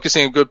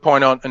focusing a good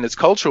point on its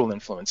cultural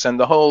influence and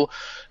the whole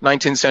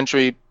 19th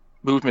century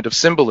movement of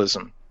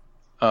symbolism,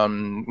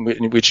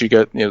 in which you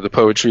get the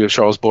poetry of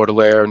Charles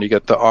Baudelaire, and you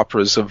get the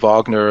operas of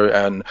Wagner,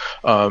 and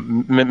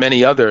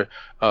many other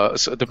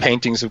the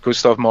paintings of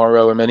Gustave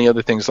Moreau, and many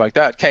other things like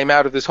that came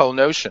out of this whole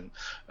notion,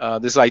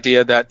 this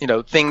idea that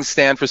things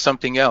stand for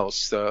something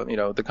else.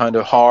 The kind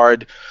of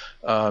hard,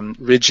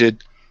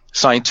 rigid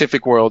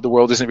scientific world, the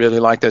world isn't really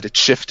like that. It's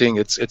shifting,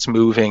 it's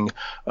moving,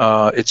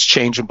 it's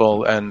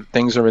changeable, and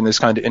things are in this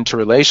kind of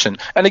interrelation.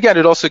 And again,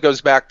 it also goes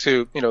back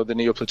to the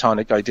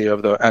Neoplatonic idea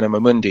of the anima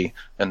mundi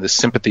and the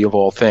sympathy of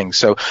all things.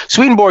 So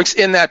Swedenborg's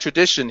in that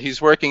tradition. He's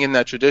working in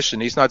that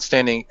tradition. He's not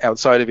standing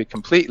outside of it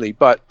completely,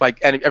 but like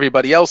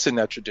everybody else in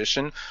that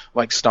tradition,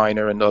 like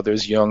Steiner and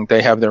others, Jung,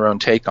 they have their own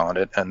take on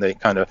it, and they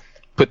kind of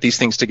put these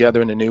things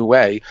together in a new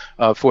way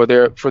for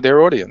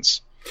their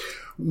audience.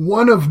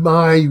 One of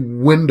my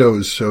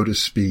windows, so to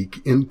speak,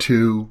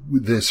 into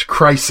this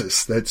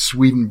crisis that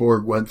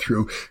Swedenborg went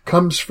through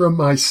comes from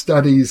my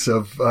studies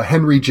of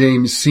Henry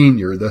James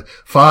Sr., the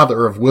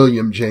father of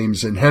William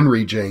James and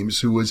Henry James,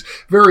 who was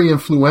very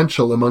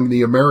influential among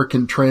the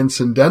American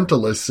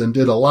transcendentalists and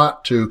did a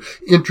lot to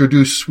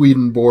introduce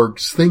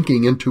Swedenborg's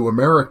thinking into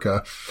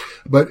America.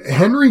 But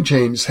Henry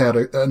James had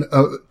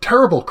a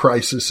terrible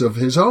crisis of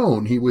his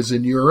own. He was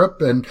in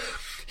Europe, and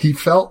he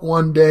felt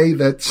one day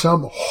that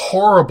some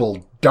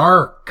horrible,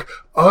 dark,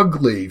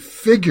 ugly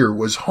figure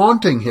was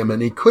haunting him,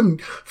 and he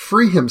couldn't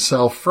free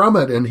himself from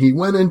it, and he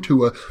went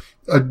into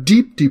a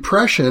deep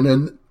depression,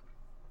 and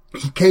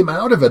he came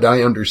out of it,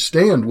 I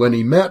understand, when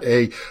he met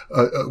a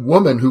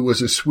woman who was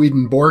a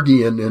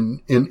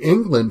Swedenborgian in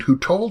England, who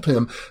told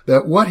him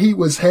that what he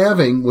was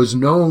having was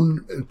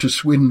known to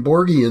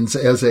Swedenborgians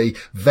as a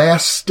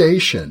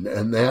vastation,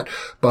 and that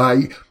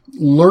by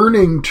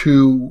learning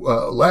to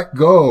let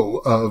go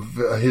of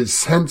his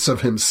sense of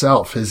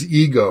himself, his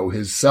ego,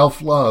 his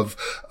self-love,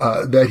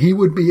 that he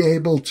would be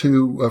able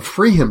to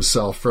free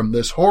himself from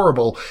this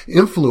horrible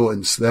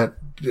influence that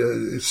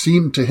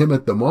seemed to him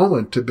at the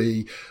moment to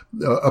be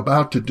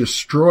about to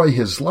destroy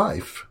his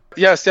life.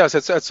 Yes,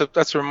 that's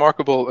a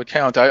remarkable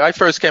account. I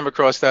first came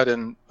across that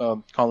in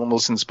Colin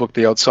Wilson's book,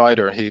 The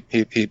Outsider.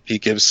 He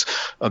gives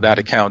that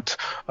account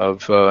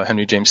of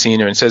Henry James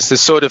Sr. and says this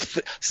sort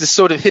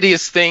of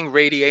hideous thing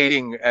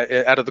radiating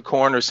out of the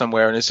corner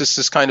somewhere, and it's just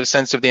this kind of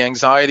sense of the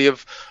anxiety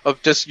of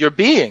just your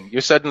being.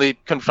 You're suddenly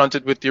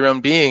confronted with your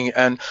own being,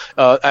 and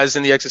as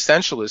in the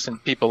existentialists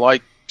and people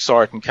like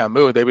Sartre and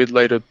Camus, they would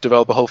later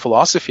develop a whole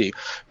philosophy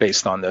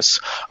based on this.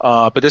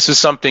 But this is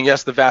something,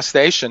 yes, the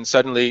vastation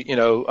suddenly,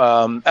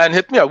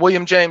 and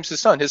William James,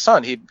 his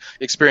son, he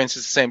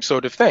experiences the same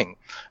sort of thing.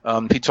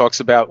 He talks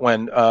about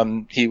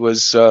when he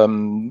was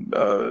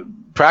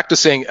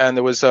practicing, and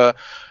there was a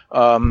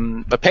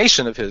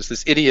patient of his,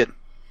 this idiot,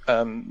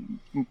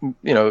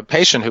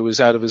 patient who was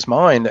out of his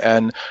mind,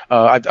 and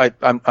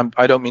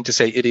I don't mean to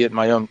say idiot in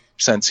my own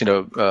sense,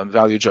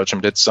 value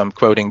judgment. I'm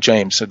quoting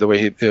James, the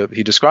way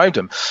he described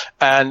him,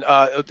 and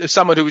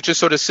someone who was just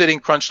sort of sitting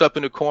crunched up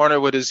in a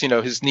corner with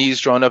his knees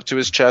drawn up to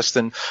his chest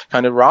and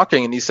kind of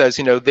rocking, and he says,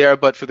 there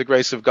but for the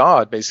grace of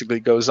God, basically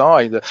goes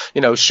I.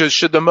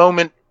 Should the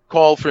moment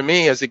call for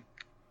me as it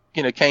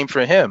came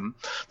for him,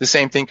 the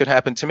same thing could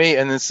happen to me.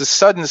 And it's the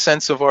sudden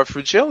sense of our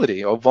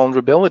fragility or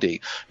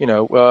vulnerability.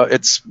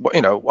 It's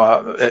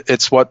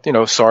what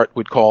Sartre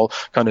would call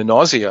kind of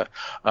nausea,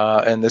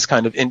 and this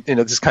kind of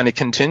this kind of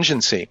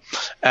contingency.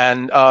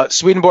 And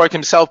Swedenborg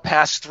himself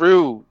passed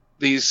through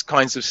these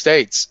kinds of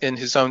states in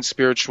his own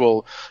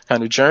spiritual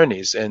kind of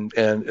journeys and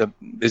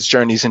his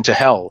journeys into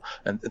hell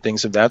and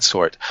things of that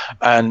sort.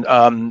 And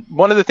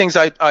one of the things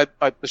I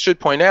should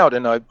point out,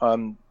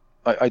 and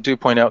I do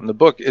point out in the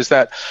book, is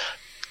that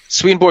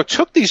Swedenborg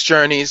took these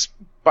journeys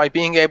by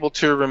being able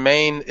to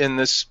remain in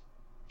this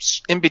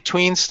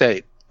in-between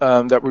state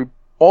that we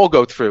all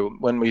go through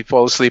when we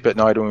fall asleep at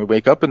night and we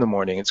wake up in the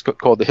morning. It's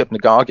called the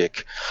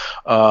hypnagogic.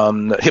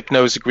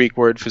 Hypno is a Greek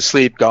word for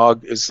sleep.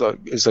 Gog is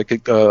like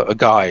a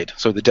guide.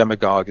 So the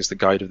demagogue is the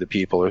guide of the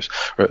people,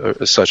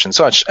 or such and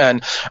such.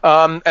 And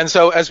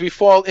so as we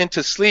fall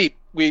into sleep,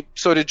 we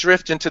sort of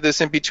drift into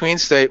this in-between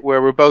state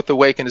where we're both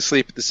awake and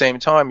asleep at the same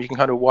time. You can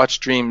kind of watch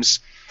dreams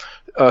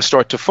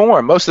start to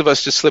form. Most of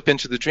us just slip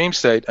into the dream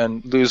state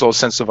and lose all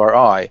sense of our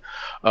I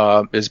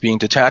as being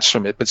detached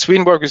from it. But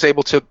Swedenborg was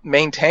able to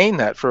maintain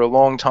that for a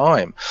long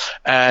time.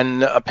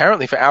 And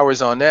apparently for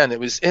hours on end, it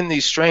was in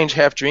these strange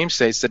half-dream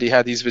states that he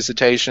had these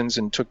visitations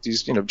and took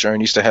these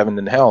journeys to heaven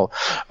and hell.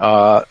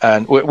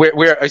 And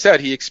where I said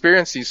he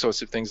experienced these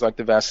sorts of things like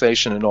the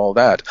vastation and all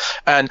that.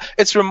 And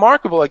it's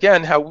remarkable,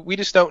 again, how we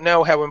just don't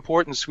know how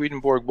important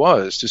Swedenborg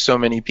was to so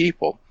many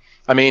people.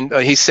 I mean,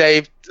 he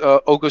saved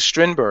August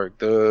Strindberg,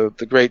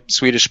 the great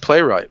Swedish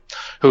playwright,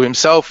 who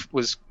himself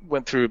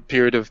went through a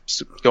period of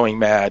going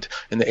mad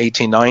in the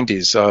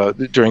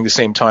 1890s during the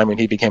same time when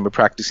he became a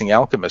practicing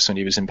alchemist when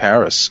he was in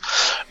Paris.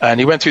 And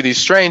he went through these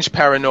strange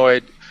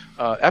paranoid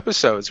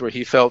episodes where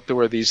he felt there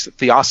were these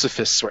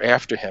theosophists were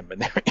after him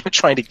and they were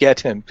trying to get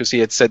him because he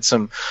had said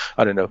some,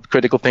 I don't know,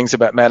 critical things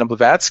about Madame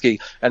Blavatsky.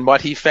 And what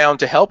he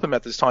found to help him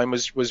at this time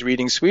was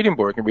reading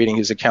Swedenborg and reading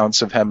his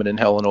accounts of heaven and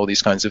hell and all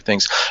these kinds of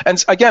things.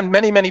 And again,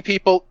 many, many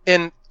people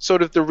in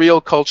sort of the real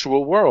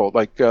cultural world,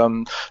 like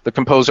the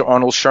composer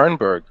Arnold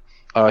Schoenberg.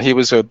 He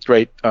was a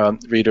great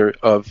reader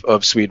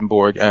of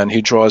Swedenborg, and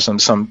he draws on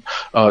some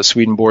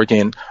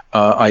Swedenborgian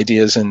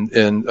ideas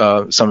in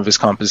some of his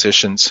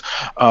compositions.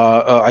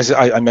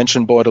 I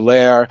mentioned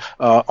Baudelaire,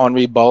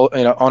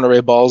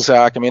 Honoré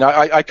Balzac. I mean,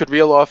 I could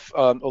reel off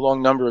a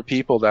long number of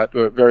people that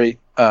were very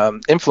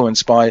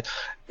influenced by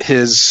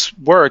his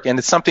work, and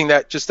it's something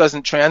that just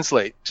doesn't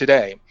translate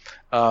today.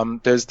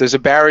 There's a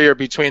barrier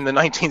between the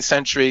 19th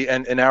century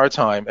and our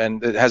time,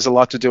 and it has a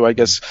lot to do, I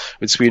guess,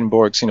 with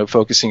Swedenborg's,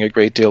 focusing a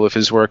great deal of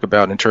his work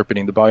about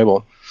interpreting the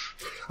Bible.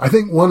 I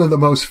think one of the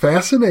most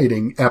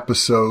fascinating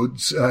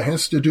episodes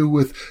has to do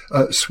with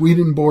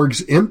Swedenborg's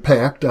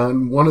impact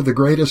on one of the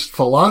greatest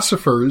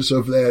philosophers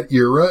of that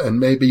era and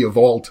maybe of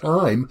all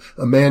time,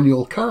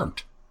 Immanuel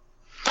Kant.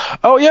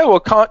 Oh, yeah, well,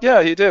 Kant,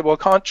 yeah, he did. Well,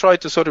 Kant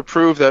tried to sort of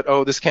prove that,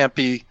 this can't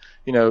be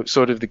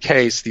sort of the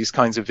case, these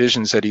kinds of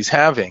visions that he's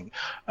having.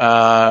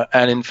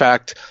 And in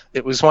fact,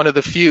 it was one of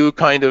the few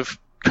kind of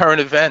current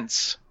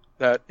events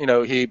that,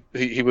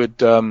 he would,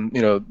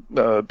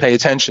 pay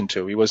attention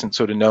to. He wasn't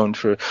sort of known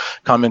for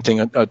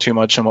commenting too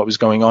much on what was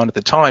going on at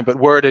the time, but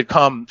word had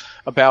come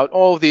about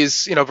all of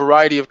these,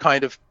 variety of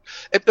kind of,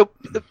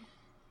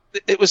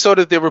 it was sort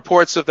of the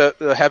reports of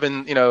the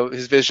heaven,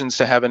 his visions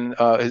to heaven,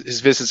 his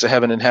visits to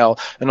heaven and hell,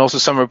 and also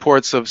some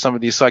reports of some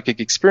of these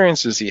psychic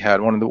experiences he had.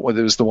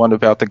 There was the one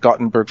about the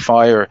Gothenburg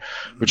fire,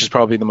 which is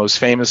probably the most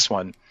famous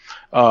one,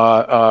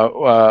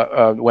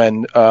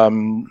 when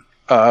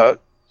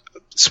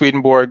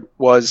Swedenborg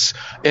was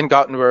in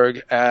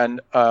Gothenburg,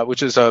 and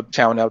which is a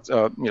town out,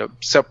 a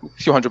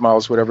few hundred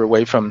miles, whatever,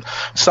 away from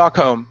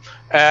Stockholm.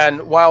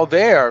 And while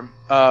there,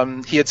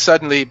 he had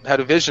suddenly had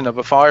a vision of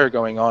a fire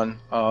going on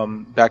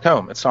back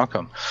home at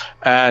Stockholm,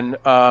 and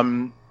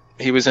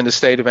he was in a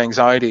state of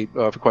anxiety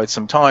for quite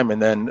some time.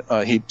 And then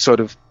he sort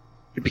of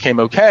became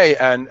okay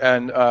and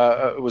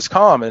was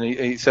calm. And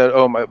he said,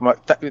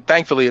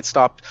 thankfully it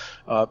stopped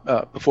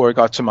before it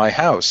got to my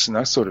house, and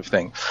that sort of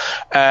thing.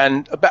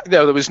 And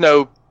there was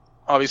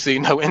obviously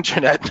no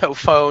internet, no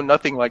phone,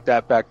 nothing like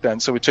that back then.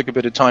 So it took a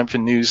bit of time for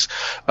news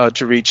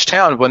to reach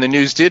town. When the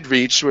news did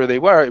reach where they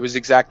were, it was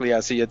exactly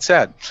as he had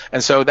said.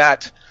 And so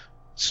that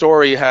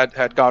story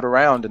had got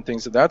around and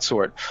things of that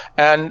sort.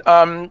 And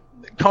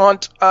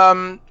Kant,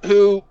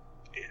 who,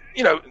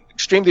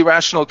 extremely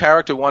rational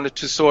character, wanted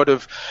to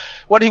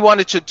what he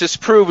wanted to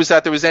disprove was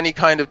that there was any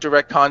kind of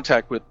direct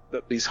contact with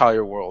these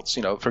higher worlds.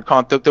 For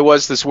Kant, there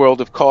was this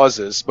world of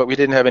causes, but we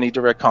didn't have any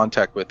direct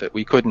contact with it.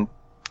 We couldn't,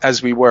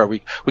 as we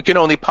could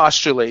only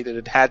postulate that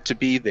it had to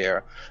be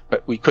there,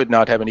 but we could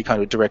not have any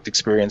kind of direct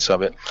experience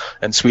of it.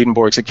 And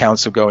Swedenborg's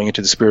accounts of going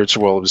into the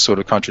spiritual world was sort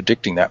of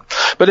contradicting that.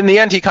 But in the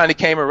end, he kind of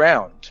came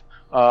around.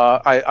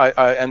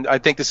 And I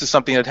think this is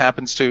something that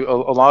happens to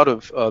a lot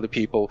of the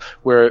people,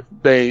 where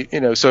they,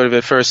 sort of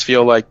at first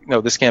feel like,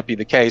 no, this can't be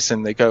the case,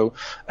 and they go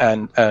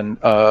and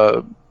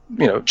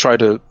try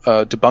to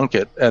debunk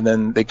it, and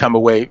then they come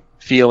away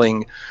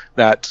feeling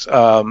that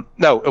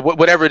no,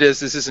 whatever it is,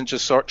 this isn't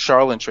just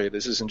charlatanry.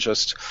 This isn't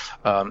just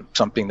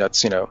something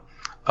that's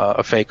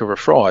a fake or a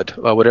fraud.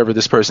 Whatever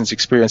this person's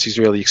experience, he's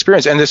really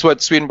experienced, and this is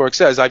what Swedenborg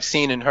says: "I've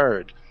seen and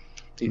heard."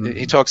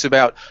 He talks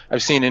about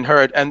 "I've seen and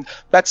heard," and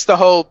that's the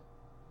whole.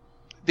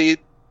 He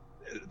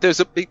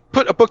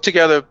put a book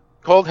together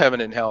called Heaven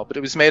and Hell, but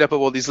it was made up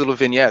of all these little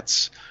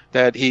vignettes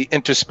that he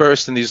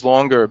interspersed in these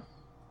longer,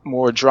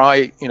 more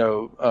dry,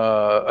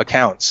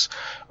 accounts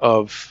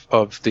of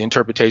the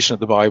interpretation of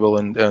the Bible,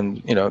 and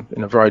in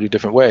a variety of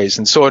different ways,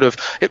 and it sort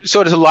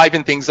of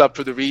livened things up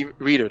for the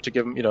reader to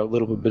give him a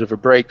little bit of a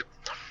break.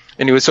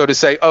 And he would sort of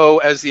say,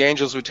 as the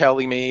angels were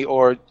telling me,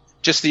 or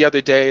just the other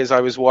day as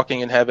I was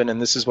walking in heaven,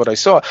 and this is what I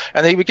saw.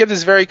 And he would give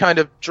this very kind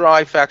of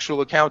dry, factual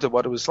account of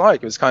what it was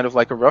like. It was kind of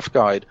like a rough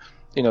guide,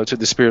 to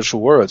the spiritual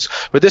worlds.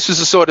 But this was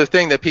the sort of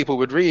thing that people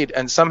would read,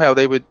 and somehow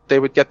they would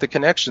get the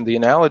connection, the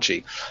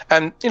analogy.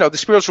 And, the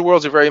spiritual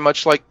worlds are very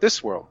much like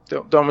this world.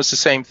 They're almost the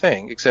same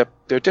thing, except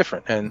they're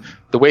different. And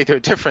the way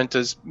they're different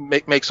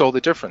makes all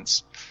the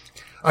difference.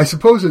 I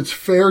suppose it's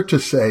fair to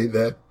say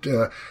that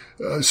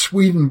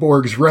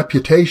Swedenborg's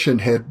reputation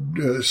had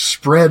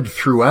spread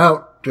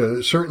throughout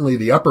certainly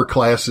the upper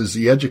classes,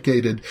 the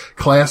educated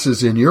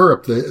classes in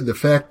Europe. The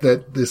fact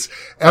that this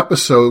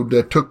episode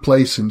that took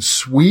place in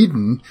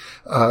Sweden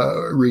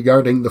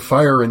regarding the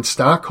fire in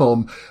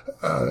Stockholm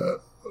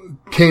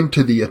came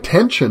to the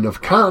attention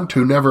of Kant,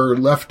 who never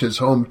left his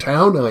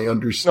hometown, I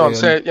understand. No, I'm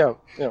saying, yeah.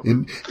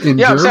 In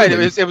yeah, I'm saying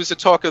Germany. it was the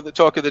talk of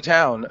the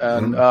town,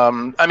 and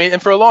I mean,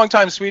 and for a long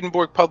time,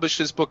 Swedenborg published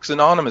his books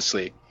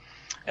anonymously,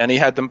 and he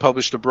had them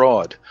published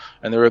abroad,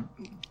 and there were a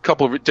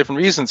couple of different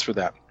reasons for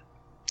that.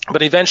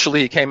 But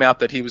eventually, it came out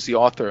that he was the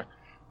author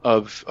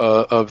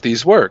of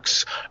these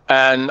works,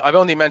 and I've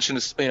only mentioned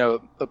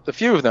a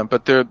few of them,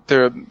 but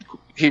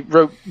he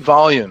wrote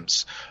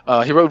volumes.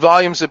 He wrote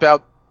volumes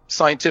about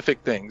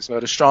scientific things,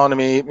 about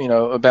astronomy,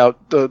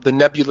 about the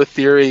nebula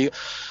theory.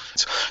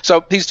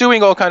 So he's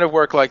doing all kind of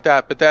work like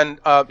that, but then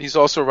he's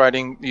also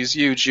writing these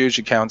huge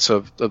accounts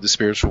of the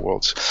spiritual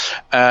worlds.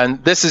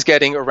 And this is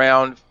getting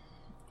around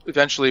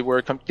eventually where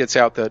it gets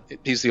out that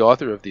he's the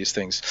author of these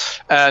things.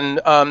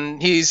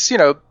 And he's,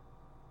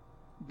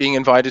 being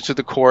invited to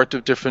the court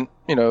of different,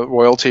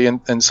 royalty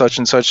and such,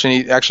 and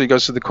he actually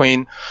goes to the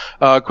Queen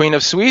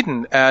of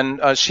Sweden,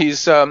 and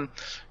she's,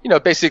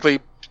 basically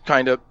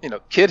kind of,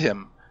 kid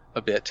him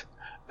a bit.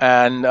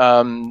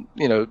 And,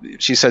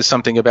 she says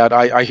something about,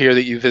 I hear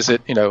that you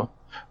visit,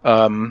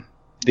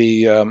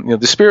 the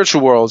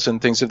spiritual worlds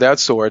and things of that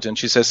sort. And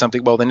she says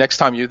something, well, the next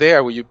time you're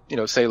there, will you,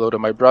 say hello to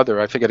my brother?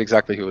 I forget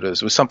exactly who it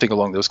is. It was something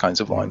along those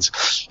kinds of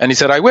lines. And he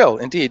said, I will,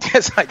 indeed.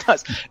 Yes, I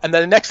does. And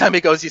then the next time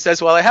he goes, he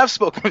says, well, I have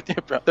spoken with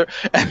your brother.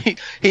 And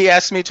he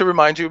asked me to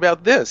remind you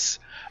about this.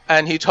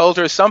 And he told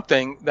her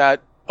something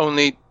that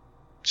only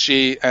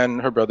she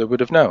and her brother would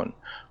have known.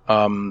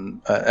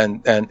 And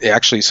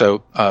actually,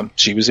 so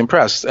she was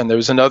impressed. And there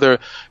was another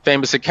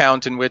famous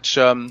account in which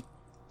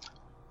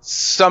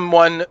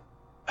someone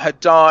had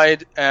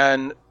died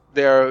and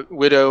their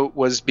widow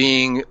was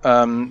being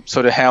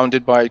sort of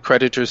hounded by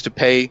creditors to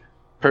pay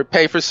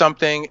for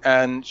something,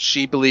 and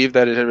she believed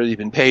that it had already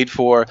been paid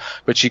for,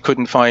 but she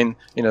couldn't find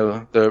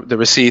the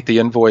receipt, the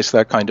invoice,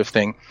 that kind of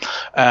thing.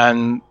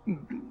 And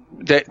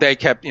they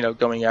kept,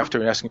 going after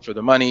and asking for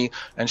the money.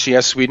 And she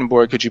asked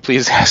Swedenborg, could you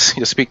please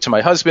speak to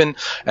my husband?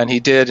 And he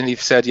did. And he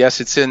said,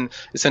 yes, it's in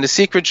a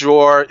secret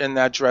drawer in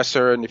that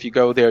dresser. And if you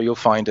go there, you'll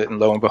find it. And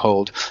lo and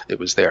behold, it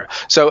was there.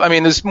 So, I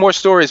mean, there's more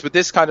stories, but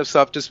this kind of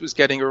stuff just was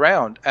getting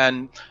around.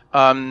 And,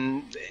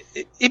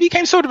 it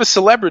became sort of a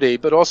celebrity,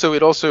 but also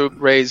it also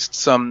raised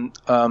some,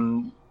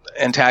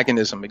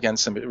 antagonism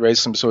against him. It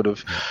raised some sort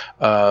of,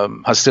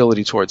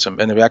 hostility towards him.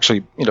 And there were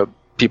actually,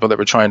 people that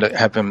were trying to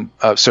have him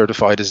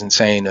certified as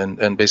insane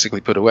and basically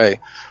put away.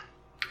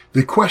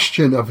 The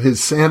question of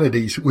his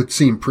sanity would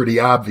seem pretty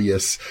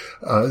obvious,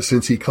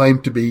 since he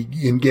claimed to be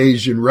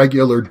engaged in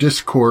regular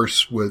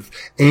discourse with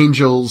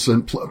angels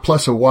and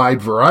plus a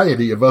wide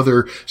variety of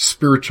other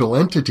spiritual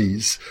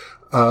entities.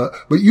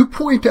 But you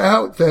point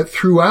out that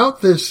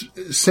throughout this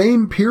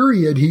same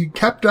period, he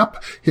kept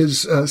up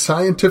his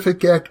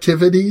scientific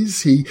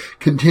activities. He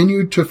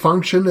continued to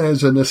function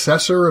as an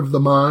assessor of the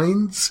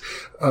mines.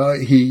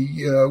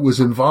 He was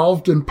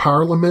involved in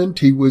Parliament.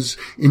 He was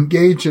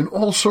engaged in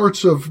all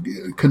sorts of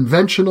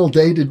conventional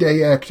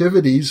day-to-day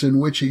activities in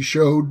which he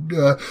showed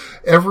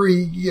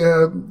every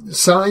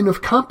sign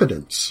of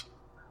competence.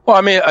 Well,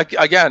 I mean,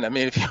 again,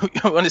 if you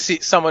want to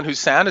see someone whose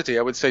sanity,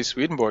 I would say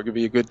Swedenborg would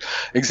be a good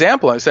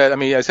example. I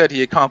said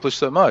he accomplished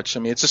so much.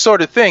 It's the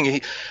sort of thing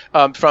he,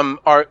 from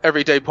our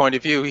everyday point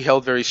of view, he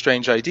held very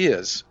strange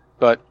ideas,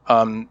 but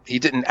he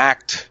didn't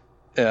act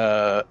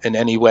in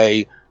any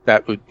way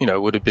that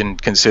would have been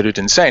considered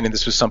insane. And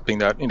this was something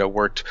that,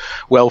 worked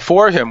well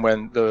for him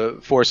when the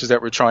forces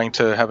that were trying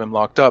to have him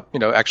locked up,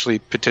 actually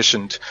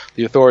petitioned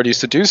the authorities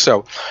to do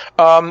so.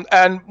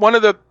 And one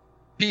of the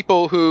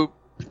people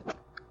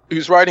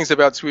whose writings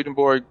about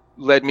Swedenborg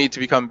led me to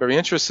become very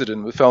interested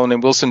in a fellow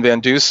named Wilson Van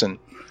Dusen,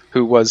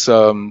 who was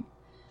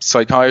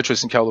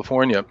psychiatrist in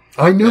California.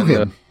 I knew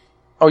him.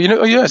 Oh,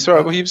 yes.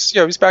 Right. Well, he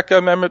was back,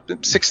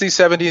 60s,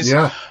 70s.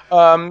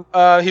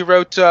 Yeah. He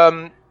wrote,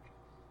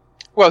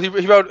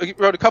 he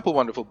wrote a couple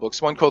wonderful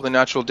books. One called The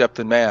Natural Depth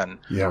in Man,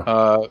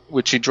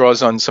 which he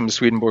draws on some of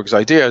Swedenborg's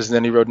ideas. And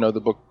then he wrote another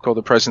book called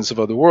The Presence of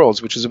Other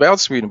Worlds, which is about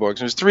Swedenborg.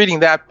 And I was reading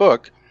that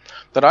book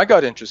that I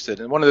got interested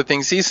in. One of the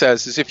things he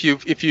says is if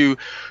you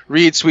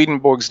read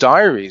Swedenborg's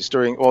diaries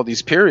during all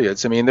these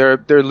periods,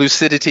 they're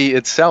lucidity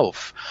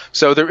itself.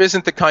 So there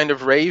isn't the kind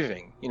of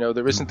raving,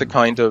 there isn't the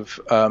kind of,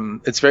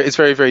 it's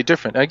very, very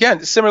different. And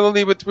again,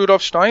 similarly with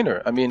Rudolf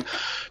Steiner.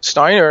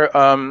 Steiner,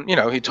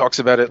 he talks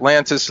about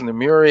Atlantis and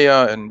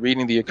Lemuria and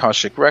reading the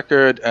Akashic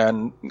record.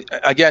 And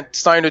again,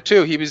 Steiner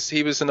too, he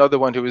was another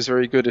one who was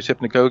very good at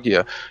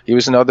hypnagogia. He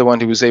was another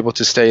one who was able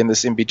to stay in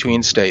this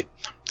in-between state.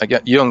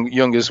 Again,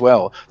 Jung as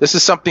well. This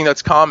is something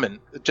that's common,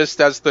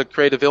 just as the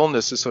creative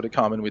illness is sort of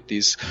common with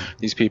these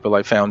people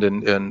I found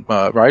in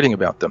writing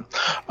about them.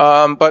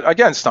 But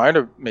again,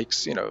 Steiner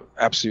makes,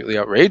 absolutely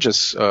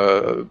outrageous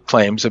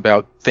claims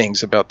about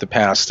things about the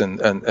past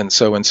and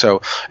so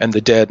and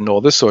the dead and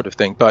all this sort of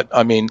thing. But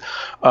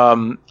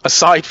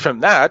aside from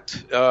that,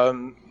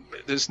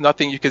 there's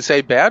nothing you could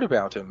say bad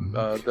about him.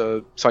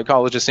 The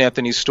psychologist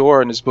Anthony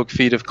Storr in his book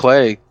Feet of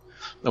Clay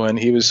when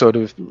he was sort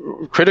of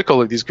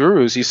critical of these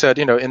gurus, he said,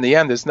 in the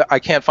end, I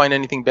can't find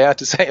anything bad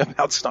to say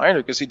about Steiner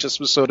because he just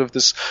was sort of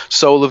this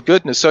soul of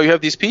goodness. So you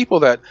have these people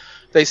that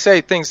they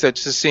say things that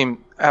just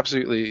seem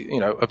absolutely,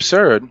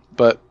 absurd,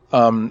 but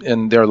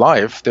in their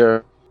life,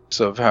 they're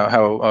of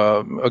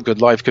how a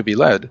good life could be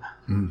led.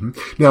 Mm-hmm.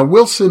 Now,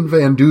 Wilson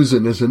Van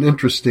Dusen is an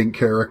interesting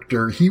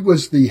character. He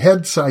was the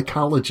head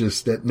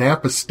psychologist at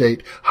Napa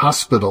State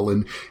Hospital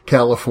in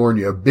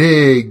California, a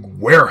big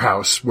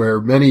warehouse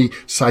where many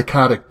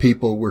psychotic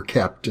people were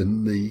kept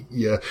in the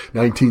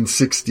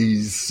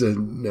 1960s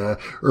and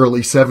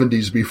early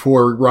 70s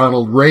before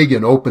Ronald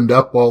Reagan opened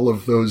up all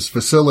of those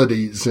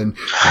facilities and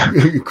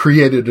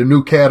created a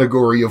new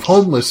category of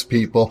homeless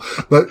people.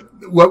 But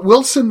what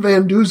Wilson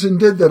Van Dusen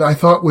did that I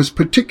thought was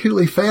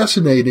particularly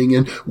fascinating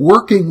in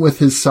working with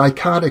his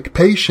psychotic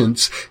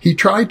patients, he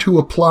tried to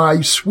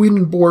apply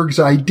Swedenborg's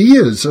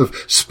ideas of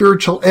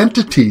spiritual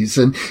entities,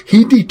 and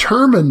he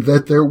determined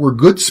that there were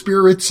good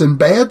spirits and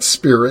bad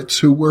spirits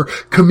who were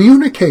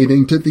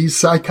communicating to these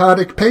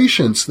psychotic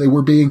patients. They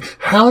were being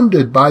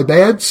hounded by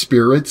bad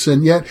spirits,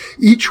 and yet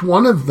each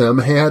one of them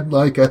had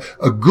like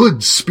a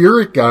good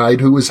spirit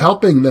guide who was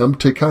helping them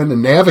to kind of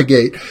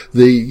navigate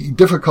the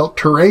difficult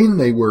terrain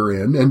they were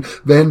in. And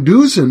Van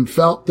Dusen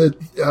felt that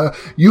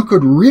you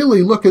could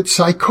really look at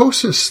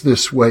psychosis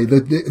this way,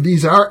 that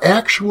these are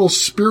actual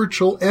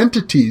spiritual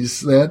entities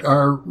that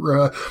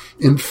are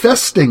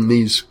infesting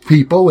these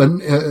people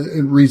and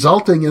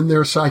resulting in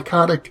their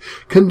psychotic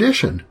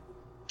condition.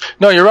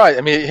 No, you're right.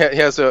 I mean, he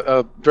has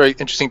a very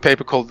interesting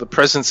paper called "The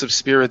Presence of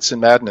Spirits in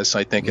Madness,"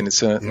 I think, and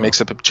it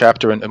makes up a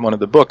chapter in one of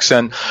the books.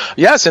 And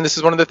yes, and this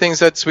is one of the things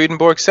that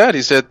Swedenborg said.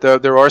 He said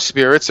there are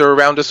spirits that are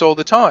around us all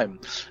the time.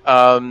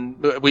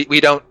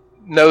 We don't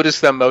notice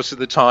them most of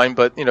the time,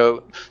 but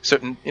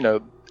certain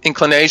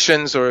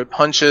inclinations or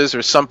hunches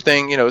or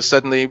something,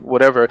 suddenly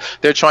whatever,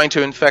 they're trying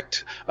to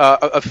affect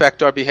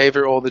our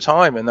behavior all the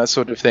time and that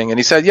sort of thing. And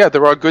he said,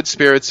 there are good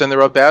spirits and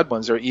there are bad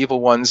ones, there are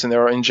evil ones and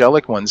there are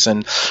angelic ones.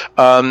 And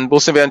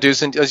Wilson Van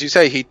Dusen, as you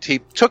say, he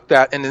took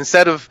that, and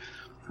instead of,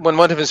 when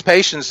one of his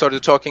patients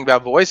started talking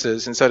about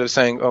voices, instead of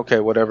saying, okay,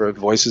 whatever,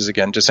 voices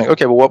again, just saying,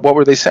 okay, well, what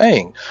were they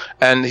saying?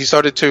 And he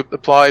started to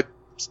apply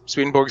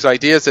Swedenborg's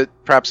ideas that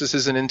perhaps this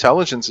is an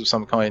intelligence of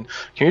some kind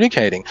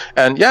communicating.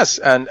 And yes,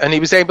 and he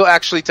was able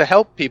actually to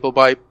help people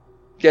by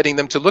getting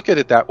them to look at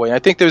it that way. I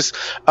think there's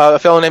a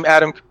fellow named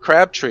Adam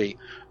Crabtree,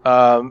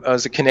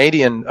 as a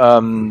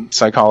Canadian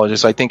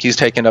psychologist. I think he's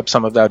taken up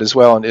some of that as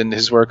well in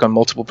his work on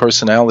multiple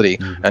personality.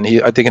 Mm-hmm. And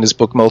I think in his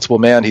book Multiple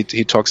Man,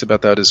 he talks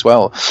about that as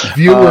well.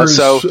 Viewers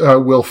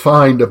will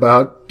find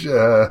about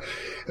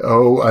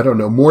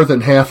more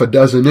than half a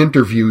dozen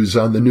interviews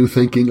on the New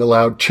Thinking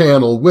Aloud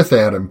channel with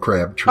Adam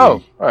Crabtree.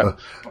 Oh, all right.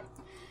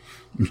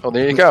 Well,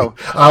 there you go.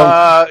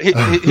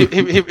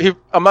 He,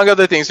 among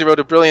other things, he wrote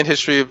a brilliant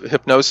history of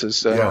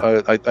hypnosis.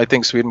 I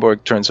think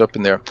Swedenborg turns up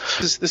in there.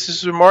 This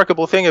is a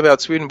remarkable thing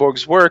about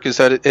Swedenborg's work, is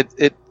that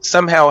it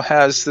somehow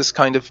has this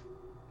kind of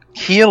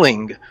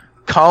healing,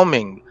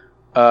 calming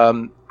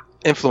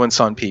influence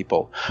on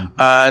people.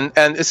 Mm-hmm.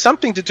 And it's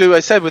something to do,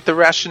 I said, with the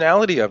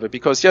rationality of it,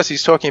 because yes,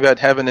 he's talking about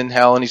heaven and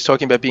hell, and he's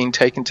talking about being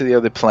taken to the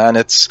other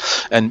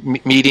planets and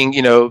meeting,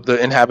 the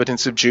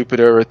inhabitants of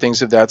Jupiter or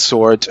things of that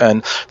sort,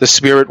 and the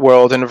spirit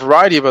world and a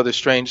variety of other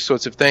strange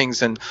sorts of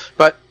things.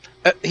 But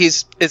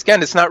it's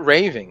not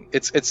raving.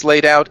 It's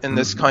laid out in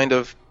this kind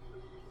of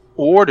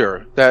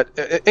order that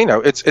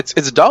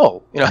it's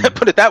dull.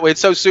 Put it that way.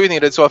 It's so soothing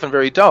that it's often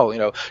very dull.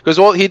 Because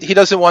he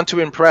doesn't want to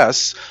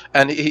impress,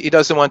 and he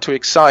doesn't want to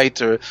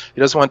excite, or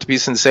he doesn't want to be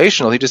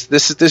sensational.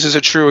 This is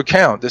a true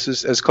account. This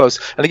is as close.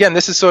 And again,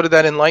 this is sort of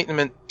that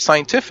Enlightenment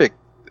scientific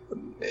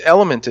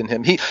element in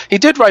him. He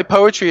did write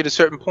poetry at a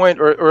certain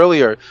point or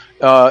earlier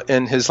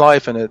in his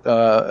life, and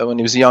when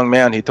he was a young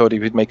man, he thought he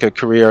would make a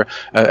career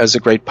as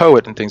a great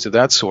poet and things of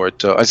that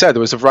sort. I said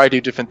there was a variety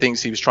of different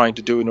things he was trying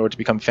to do in order to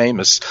become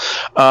famous.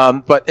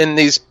 But in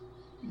these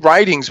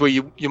writings where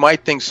you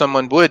might think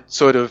someone would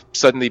sort of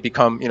suddenly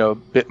become, a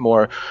bit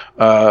more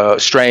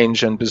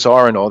strange and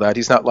bizarre and all that,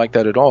 he's not like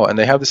that at all. And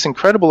they have this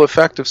incredible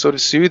effect of sort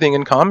of soothing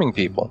and calming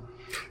people.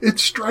 It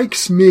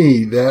strikes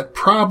me that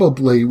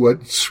probably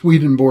what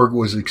Swedenborg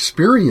was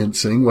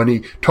experiencing when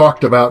he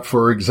talked about,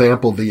 for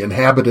example, the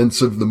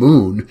inhabitants of the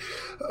moon,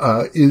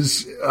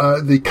 is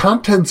the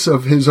contents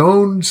of his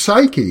own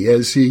psyche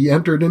as he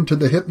entered into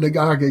the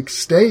hypnagogic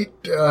state.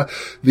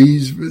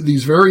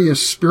 These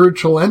various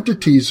spiritual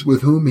entities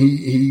with whom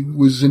he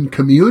was in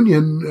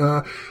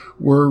communion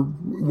were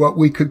what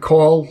we could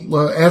call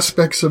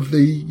aspects of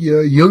the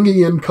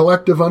Jungian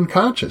collective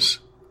unconscious.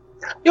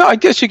 Yeah, I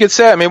guess you could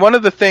say. I mean, one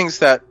of the things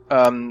that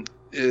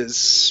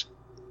is,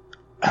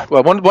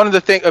 well, one of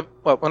the things,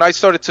 when I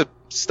started to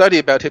study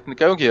about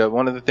hypnagogia,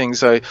 one of the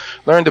things I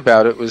learned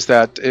about it was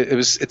that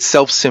it's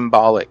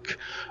self-symbolic.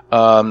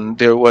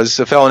 There was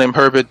a fellow named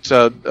Herbert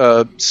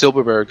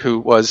Silberer,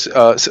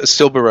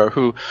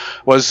 who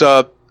was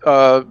a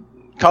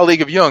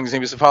colleague of Jung's, and he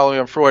was following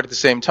on Freud at the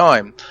same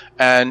time.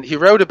 And he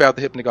wrote about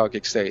the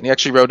hypnagogic state, and he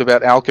actually wrote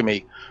about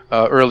alchemy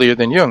earlier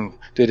than Jung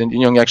did, and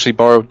Jung actually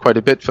borrowed quite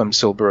a bit from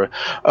Silberer.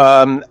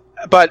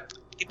 But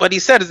what he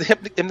said is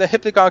in the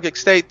hypnagogic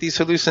state, these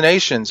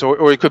hallucinations,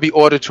 or it could be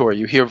auditory,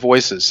 you hear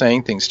voices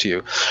saying things to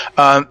you.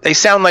 They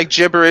sound like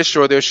gibberish,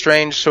 or they're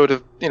strange sort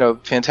of,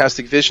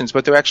 fantastic visions,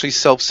 but they're actually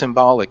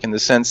self-symbolic in the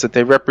sense that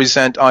they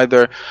represent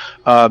either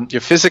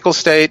your physical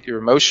state, your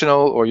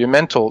emotional, or your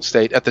mental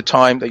state at the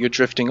time that you're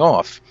drifting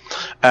off.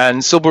 And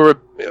Silberer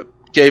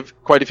gave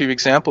quite a few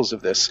examples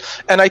of this.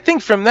 And I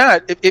think from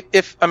that,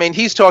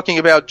 he's talking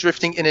about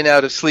drifting in and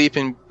out of sleep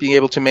and being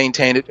able to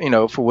maintain it,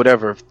 for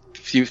whatever,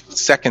 few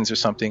seconds or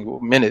something,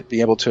 minute,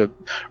 be able to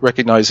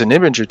recognize an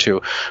image or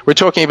two. We're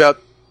talking about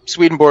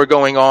Swedenborg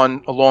going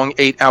on a long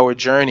 8-hour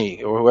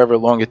journey, or however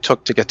long it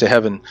took to get to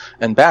heaven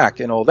and back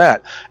and all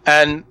that.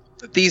 And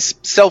these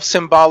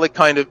self-symbolic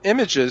kind of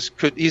images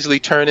could easily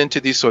turn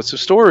into these sorts of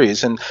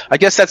stories. And I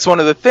guess that's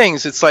one of the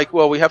things. It's like,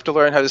 well, we have to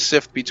learn how to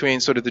sift between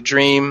sort of the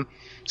dream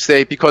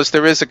state, because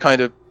there is a kind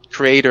of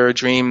creator,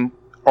 dream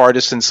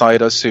artist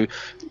inside us who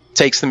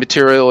takes the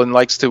material and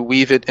likes to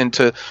weave it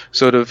into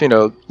sort of,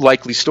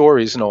 likely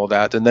stories and all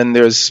that. And then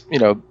there's,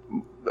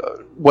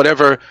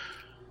 whatever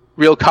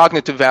real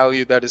cognitive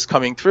value that is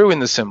coming through in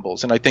the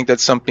symbols. And I think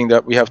that's something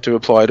that we have to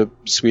apply to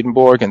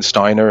Swedenborg and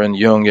Steiner and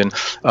Jung and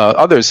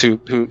others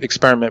who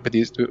experiment with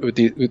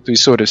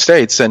these sort of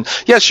states. And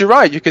yes, you're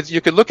right. You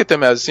could look at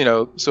them as,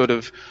 sort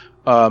of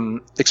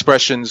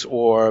expressions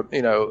or,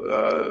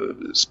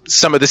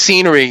 some of the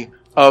scenery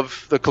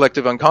of the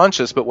collective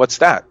unconscious, but what's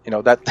that?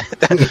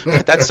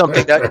 That's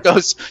something that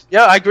goes,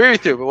 yeah, I agree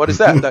with you, but what is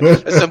that?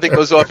 That's something that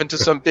goes off into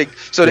some big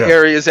sort of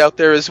areas out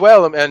there as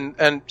well.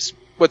 And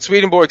what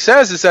Swedenborg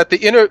says is that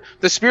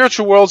the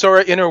spiritual worlds are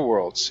our inner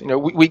worlds.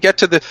 We get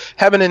to the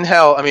heaven and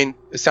hell. I mean,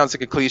 it sounds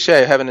like a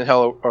cliche. Heaven and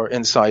hell are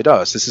inside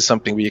us. This is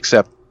something we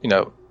accept,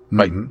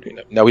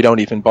 now we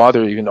don't even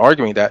bother even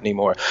arguing that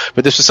anymore.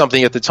 But this was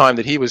something at the time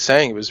that he was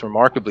saying was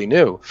remarkably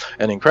new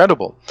and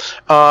incredible.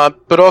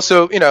 But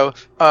also, in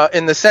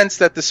the sense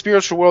that the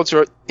spiritual worlds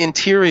are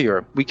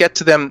interior. We get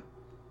to them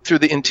through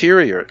the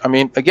interior. I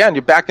mean, again,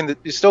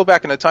 you're still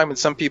back in a time when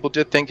some people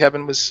did think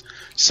heaven was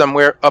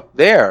somewhere up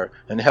there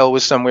and hell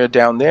was somewhere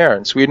down there.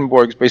 And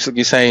Swedenborg is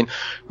basically saying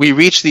we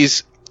reach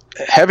these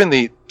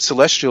heavenly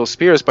celestial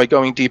spheres by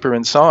going deeper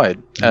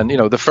inside. And,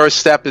 the first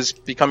step is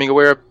becoming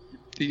aware of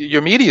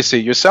your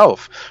immediacy,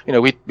 yourself.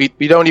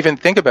 We don't even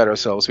think about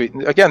ourselves.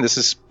 This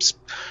is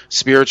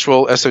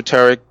spiritual,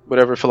 esoteric,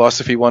 whatever,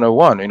 philosophy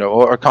 101.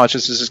 Our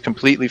consciousness is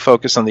completely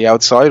focused on the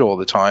outside all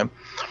the time.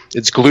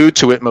 It's glued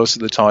to it most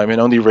of the time, and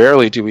only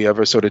rarely do we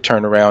ever sort of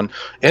turn around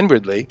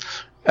inwardly.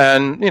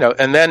 And,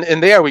 and then in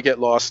there we get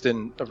lost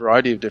in a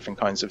variety of different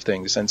kinds of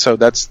things. And so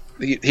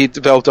he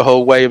developed a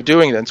whole way of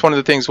doing that. It's one of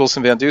the things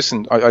Wilson Van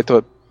Dusen, I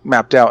thought,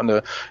 mapped out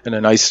in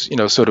a nice,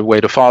 sort of way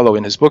to follow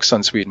in his books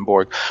on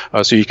Swedenborg.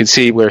 So you can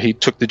see where he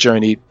took the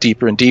journey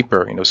deeper and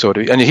deeper, sort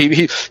of. And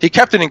he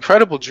kept an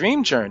incredible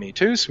dream journey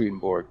too,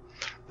 Swedenborg.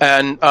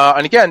 And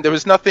again, there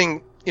was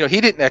nothing,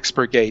 he didn't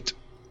expurgate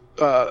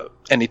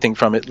anything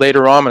from it.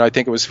 Later on, and I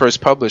think it was first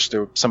published,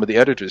 some of the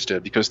editors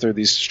did, because they're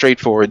these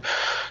straightforward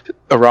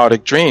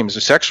erotic dreams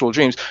or sexual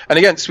dreams. And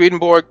again,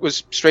 Swedenborg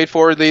was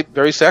straightforwardly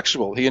very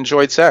sexual. He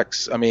enjoyed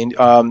sex. I mean,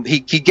 he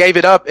gave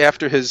it up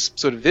after his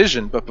sort of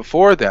vision, but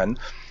before then,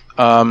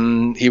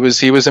 he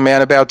was a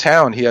man about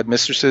town. He had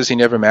mistresses. He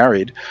never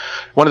married.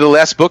 One of the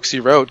last books he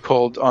wrote,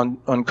 called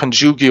on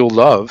conjugal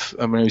love,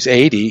 when he was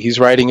 80, he's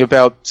writing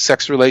about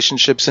sex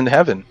relationships in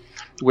heaven,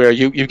 where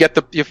you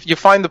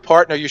find the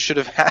partner you should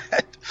have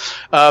had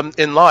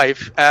in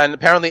life, and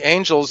apparently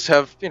angels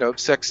have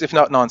sex, if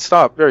not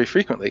nonstop, very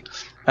frequently,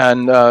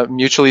 and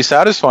mutually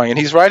satisfying. And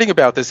he's writing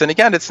about this. And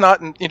again, it's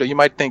not, you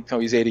might think,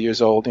 he's 80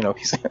 years old,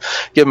 he's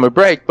give him a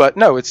break, but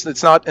no,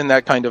 it's not in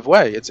that kind of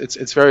way.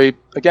 It's very,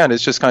 again,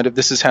 it's just kind of,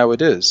 this is how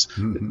it is,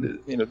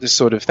 this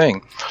sort of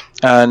thing.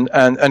 And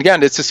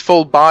again, it's this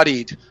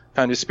full-bodied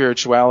kind of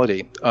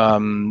spirituality.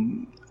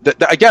 Again,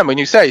 when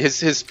you say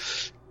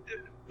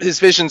his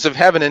visions of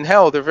heaven and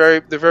hell, they're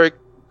very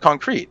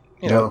concrete.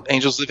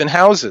 Angels live in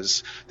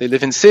houses. They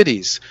live in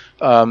cities.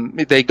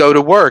 They go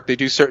to work. They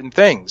do certain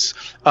things.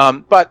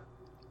 But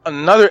on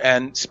another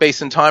end,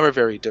 space and time are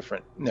very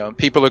different.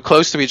 People are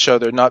close to each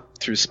other, not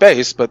through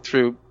space, but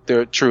through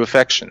their true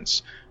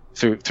affections,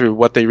 through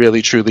what they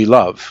really truly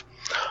love.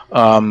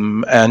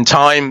 And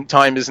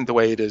time isn't the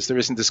way it is. There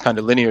isn't this kind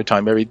of linear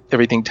time.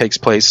 Everything takes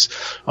place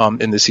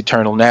in this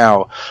eternal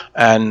now.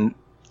 And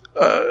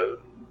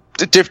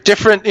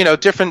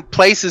different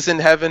places in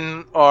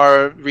heaven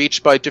are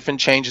reached by different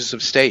changes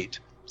of state.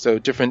 So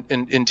different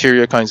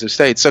interior kinds of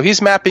states. So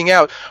he's mapping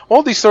out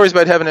all these stories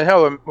about heaven and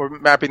hell. We're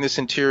mapping this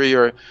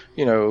interior,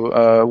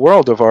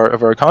 world of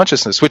our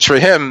consciousness, which for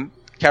him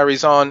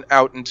carries on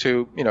out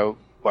into,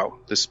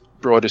 this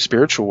broader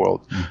spiritual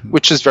world,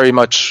 which is very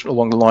much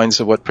along the lines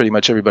of what pretty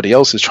much everybody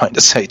else is trying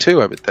to say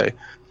too, I would say.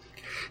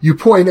 You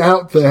point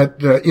out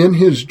that in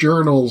his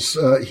journals,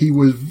 he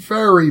was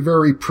very,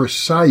 very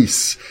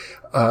precise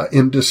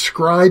in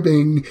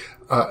describing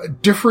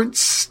different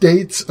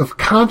states of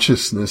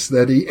consciousness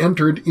that he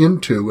entered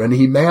into, and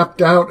he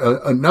mapped out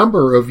a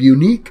number of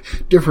unique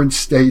different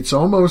states,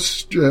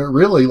 almost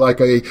really like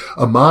a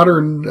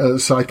modern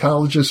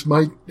psychologist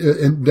might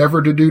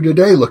endeavor to do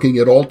today, looking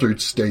at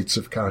altered states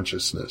of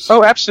consciousness.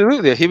 Oh,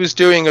 absolutely. He was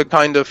doing a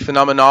kind of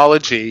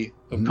phenomenology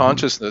of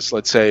consciousness,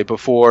 let's say,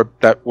 before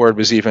that word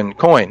was even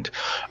coined.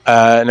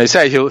 And I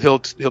say he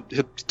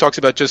talks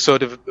about just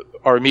sort of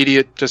our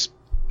immediate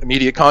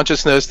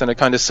consciousness, then a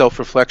kind of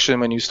self-reflection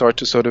when you start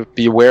to sort of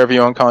be aware of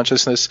your own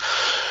consciousness,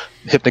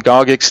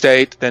 hypnagogic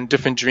state, then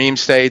different dream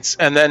states.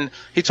 And then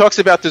he talks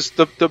about this,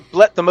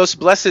 the most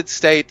blessed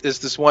state is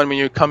this one when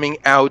you're coming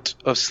out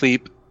of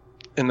sleep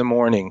in the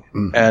morning.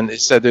 And he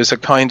said there's a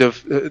kind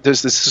of,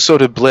 there's this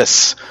sort of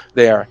bliss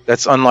there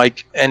that's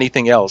unlike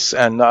anything else.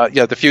 And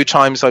the few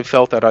times I've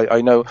felt that,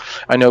 I know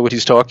what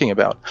he's talking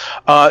about.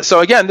 So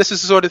again, this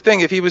is the sort of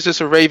thing, if he was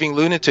just a raving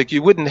lunatic,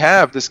 you wouldn't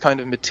have this kind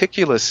of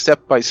meticulous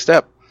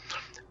step-by-step,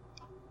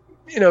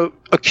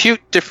 acute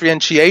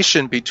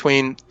differentiation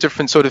between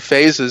different sort of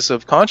phases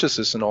of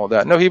consciousness and all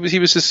that. No, he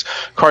was this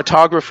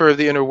cartographer of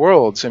the inner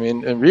worlds. I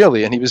mean,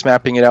 and he was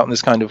mapping it out in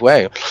this kind of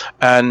way.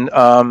 And,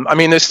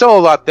 there's still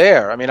a lot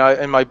there.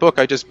 In my book,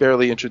 I just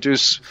barely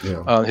introduce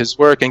his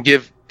work and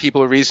give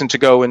people a reason to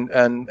go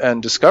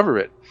and discover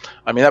it.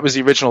 That was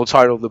the original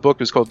title of the book.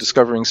 It was called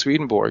Discovering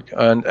Swedenborg.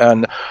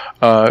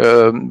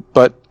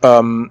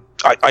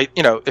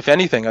 If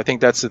anything, I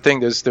think that's the thing.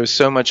 There's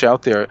so much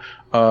out there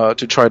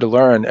to try to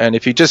learn, and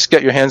if you just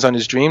get your hands on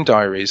his dream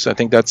diaries, I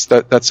think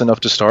that's enough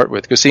to start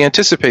with, because he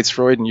anticipates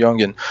Freud and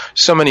Jung and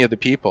so many other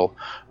people.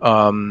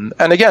 And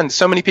again,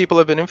 so many people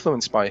have been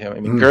influenced by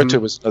him. Goethe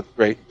was a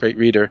great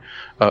reader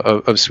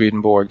of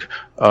Swedenborg,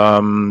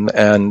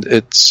 and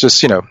it's just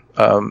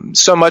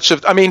so much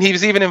of. he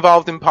was even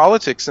involved in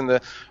politics in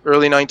the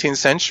early 19th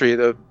century.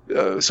 The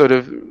sort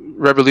of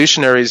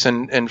revolutionaries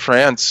in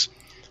France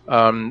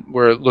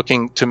were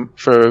looking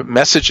for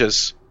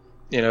messages,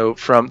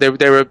 from they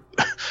were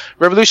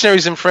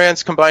revolutionaries in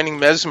France combining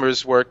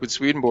Mesmer's work with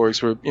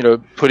Swedenborg's, were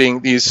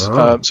putting these sort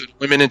of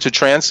women into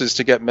trances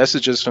to get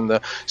messages from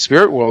the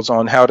spirit worlds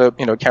on how to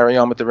carry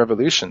on with the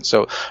revolution.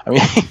 So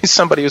he's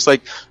somebody who's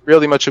like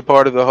really much a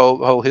part of the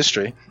whole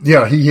history.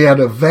 Yeah, he had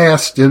a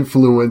vast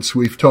influence.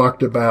 We've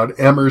talked about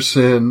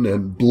Emerson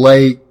and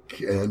Blake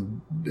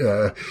and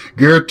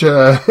Goethe,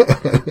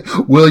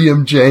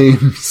 William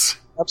James.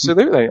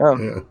 Absolutely.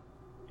 Yeah.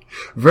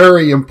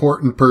 Very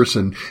important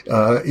person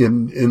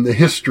in the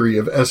history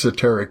of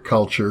esoteric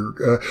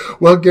culture.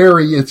 Well,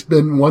 Gary, it's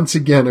been once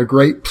again a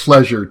great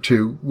pleasure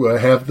to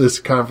have this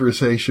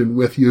conversation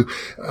with you.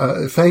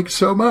 Thanks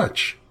so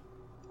much.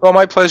 Well,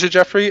 my pleasure,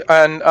 Jeffrey.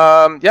 And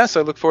yes,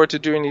 I look forward to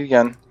doing it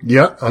again.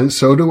 Yeah, and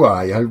so do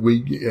I.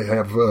 We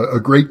have a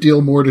great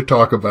deal more to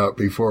talk about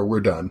before we're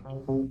done.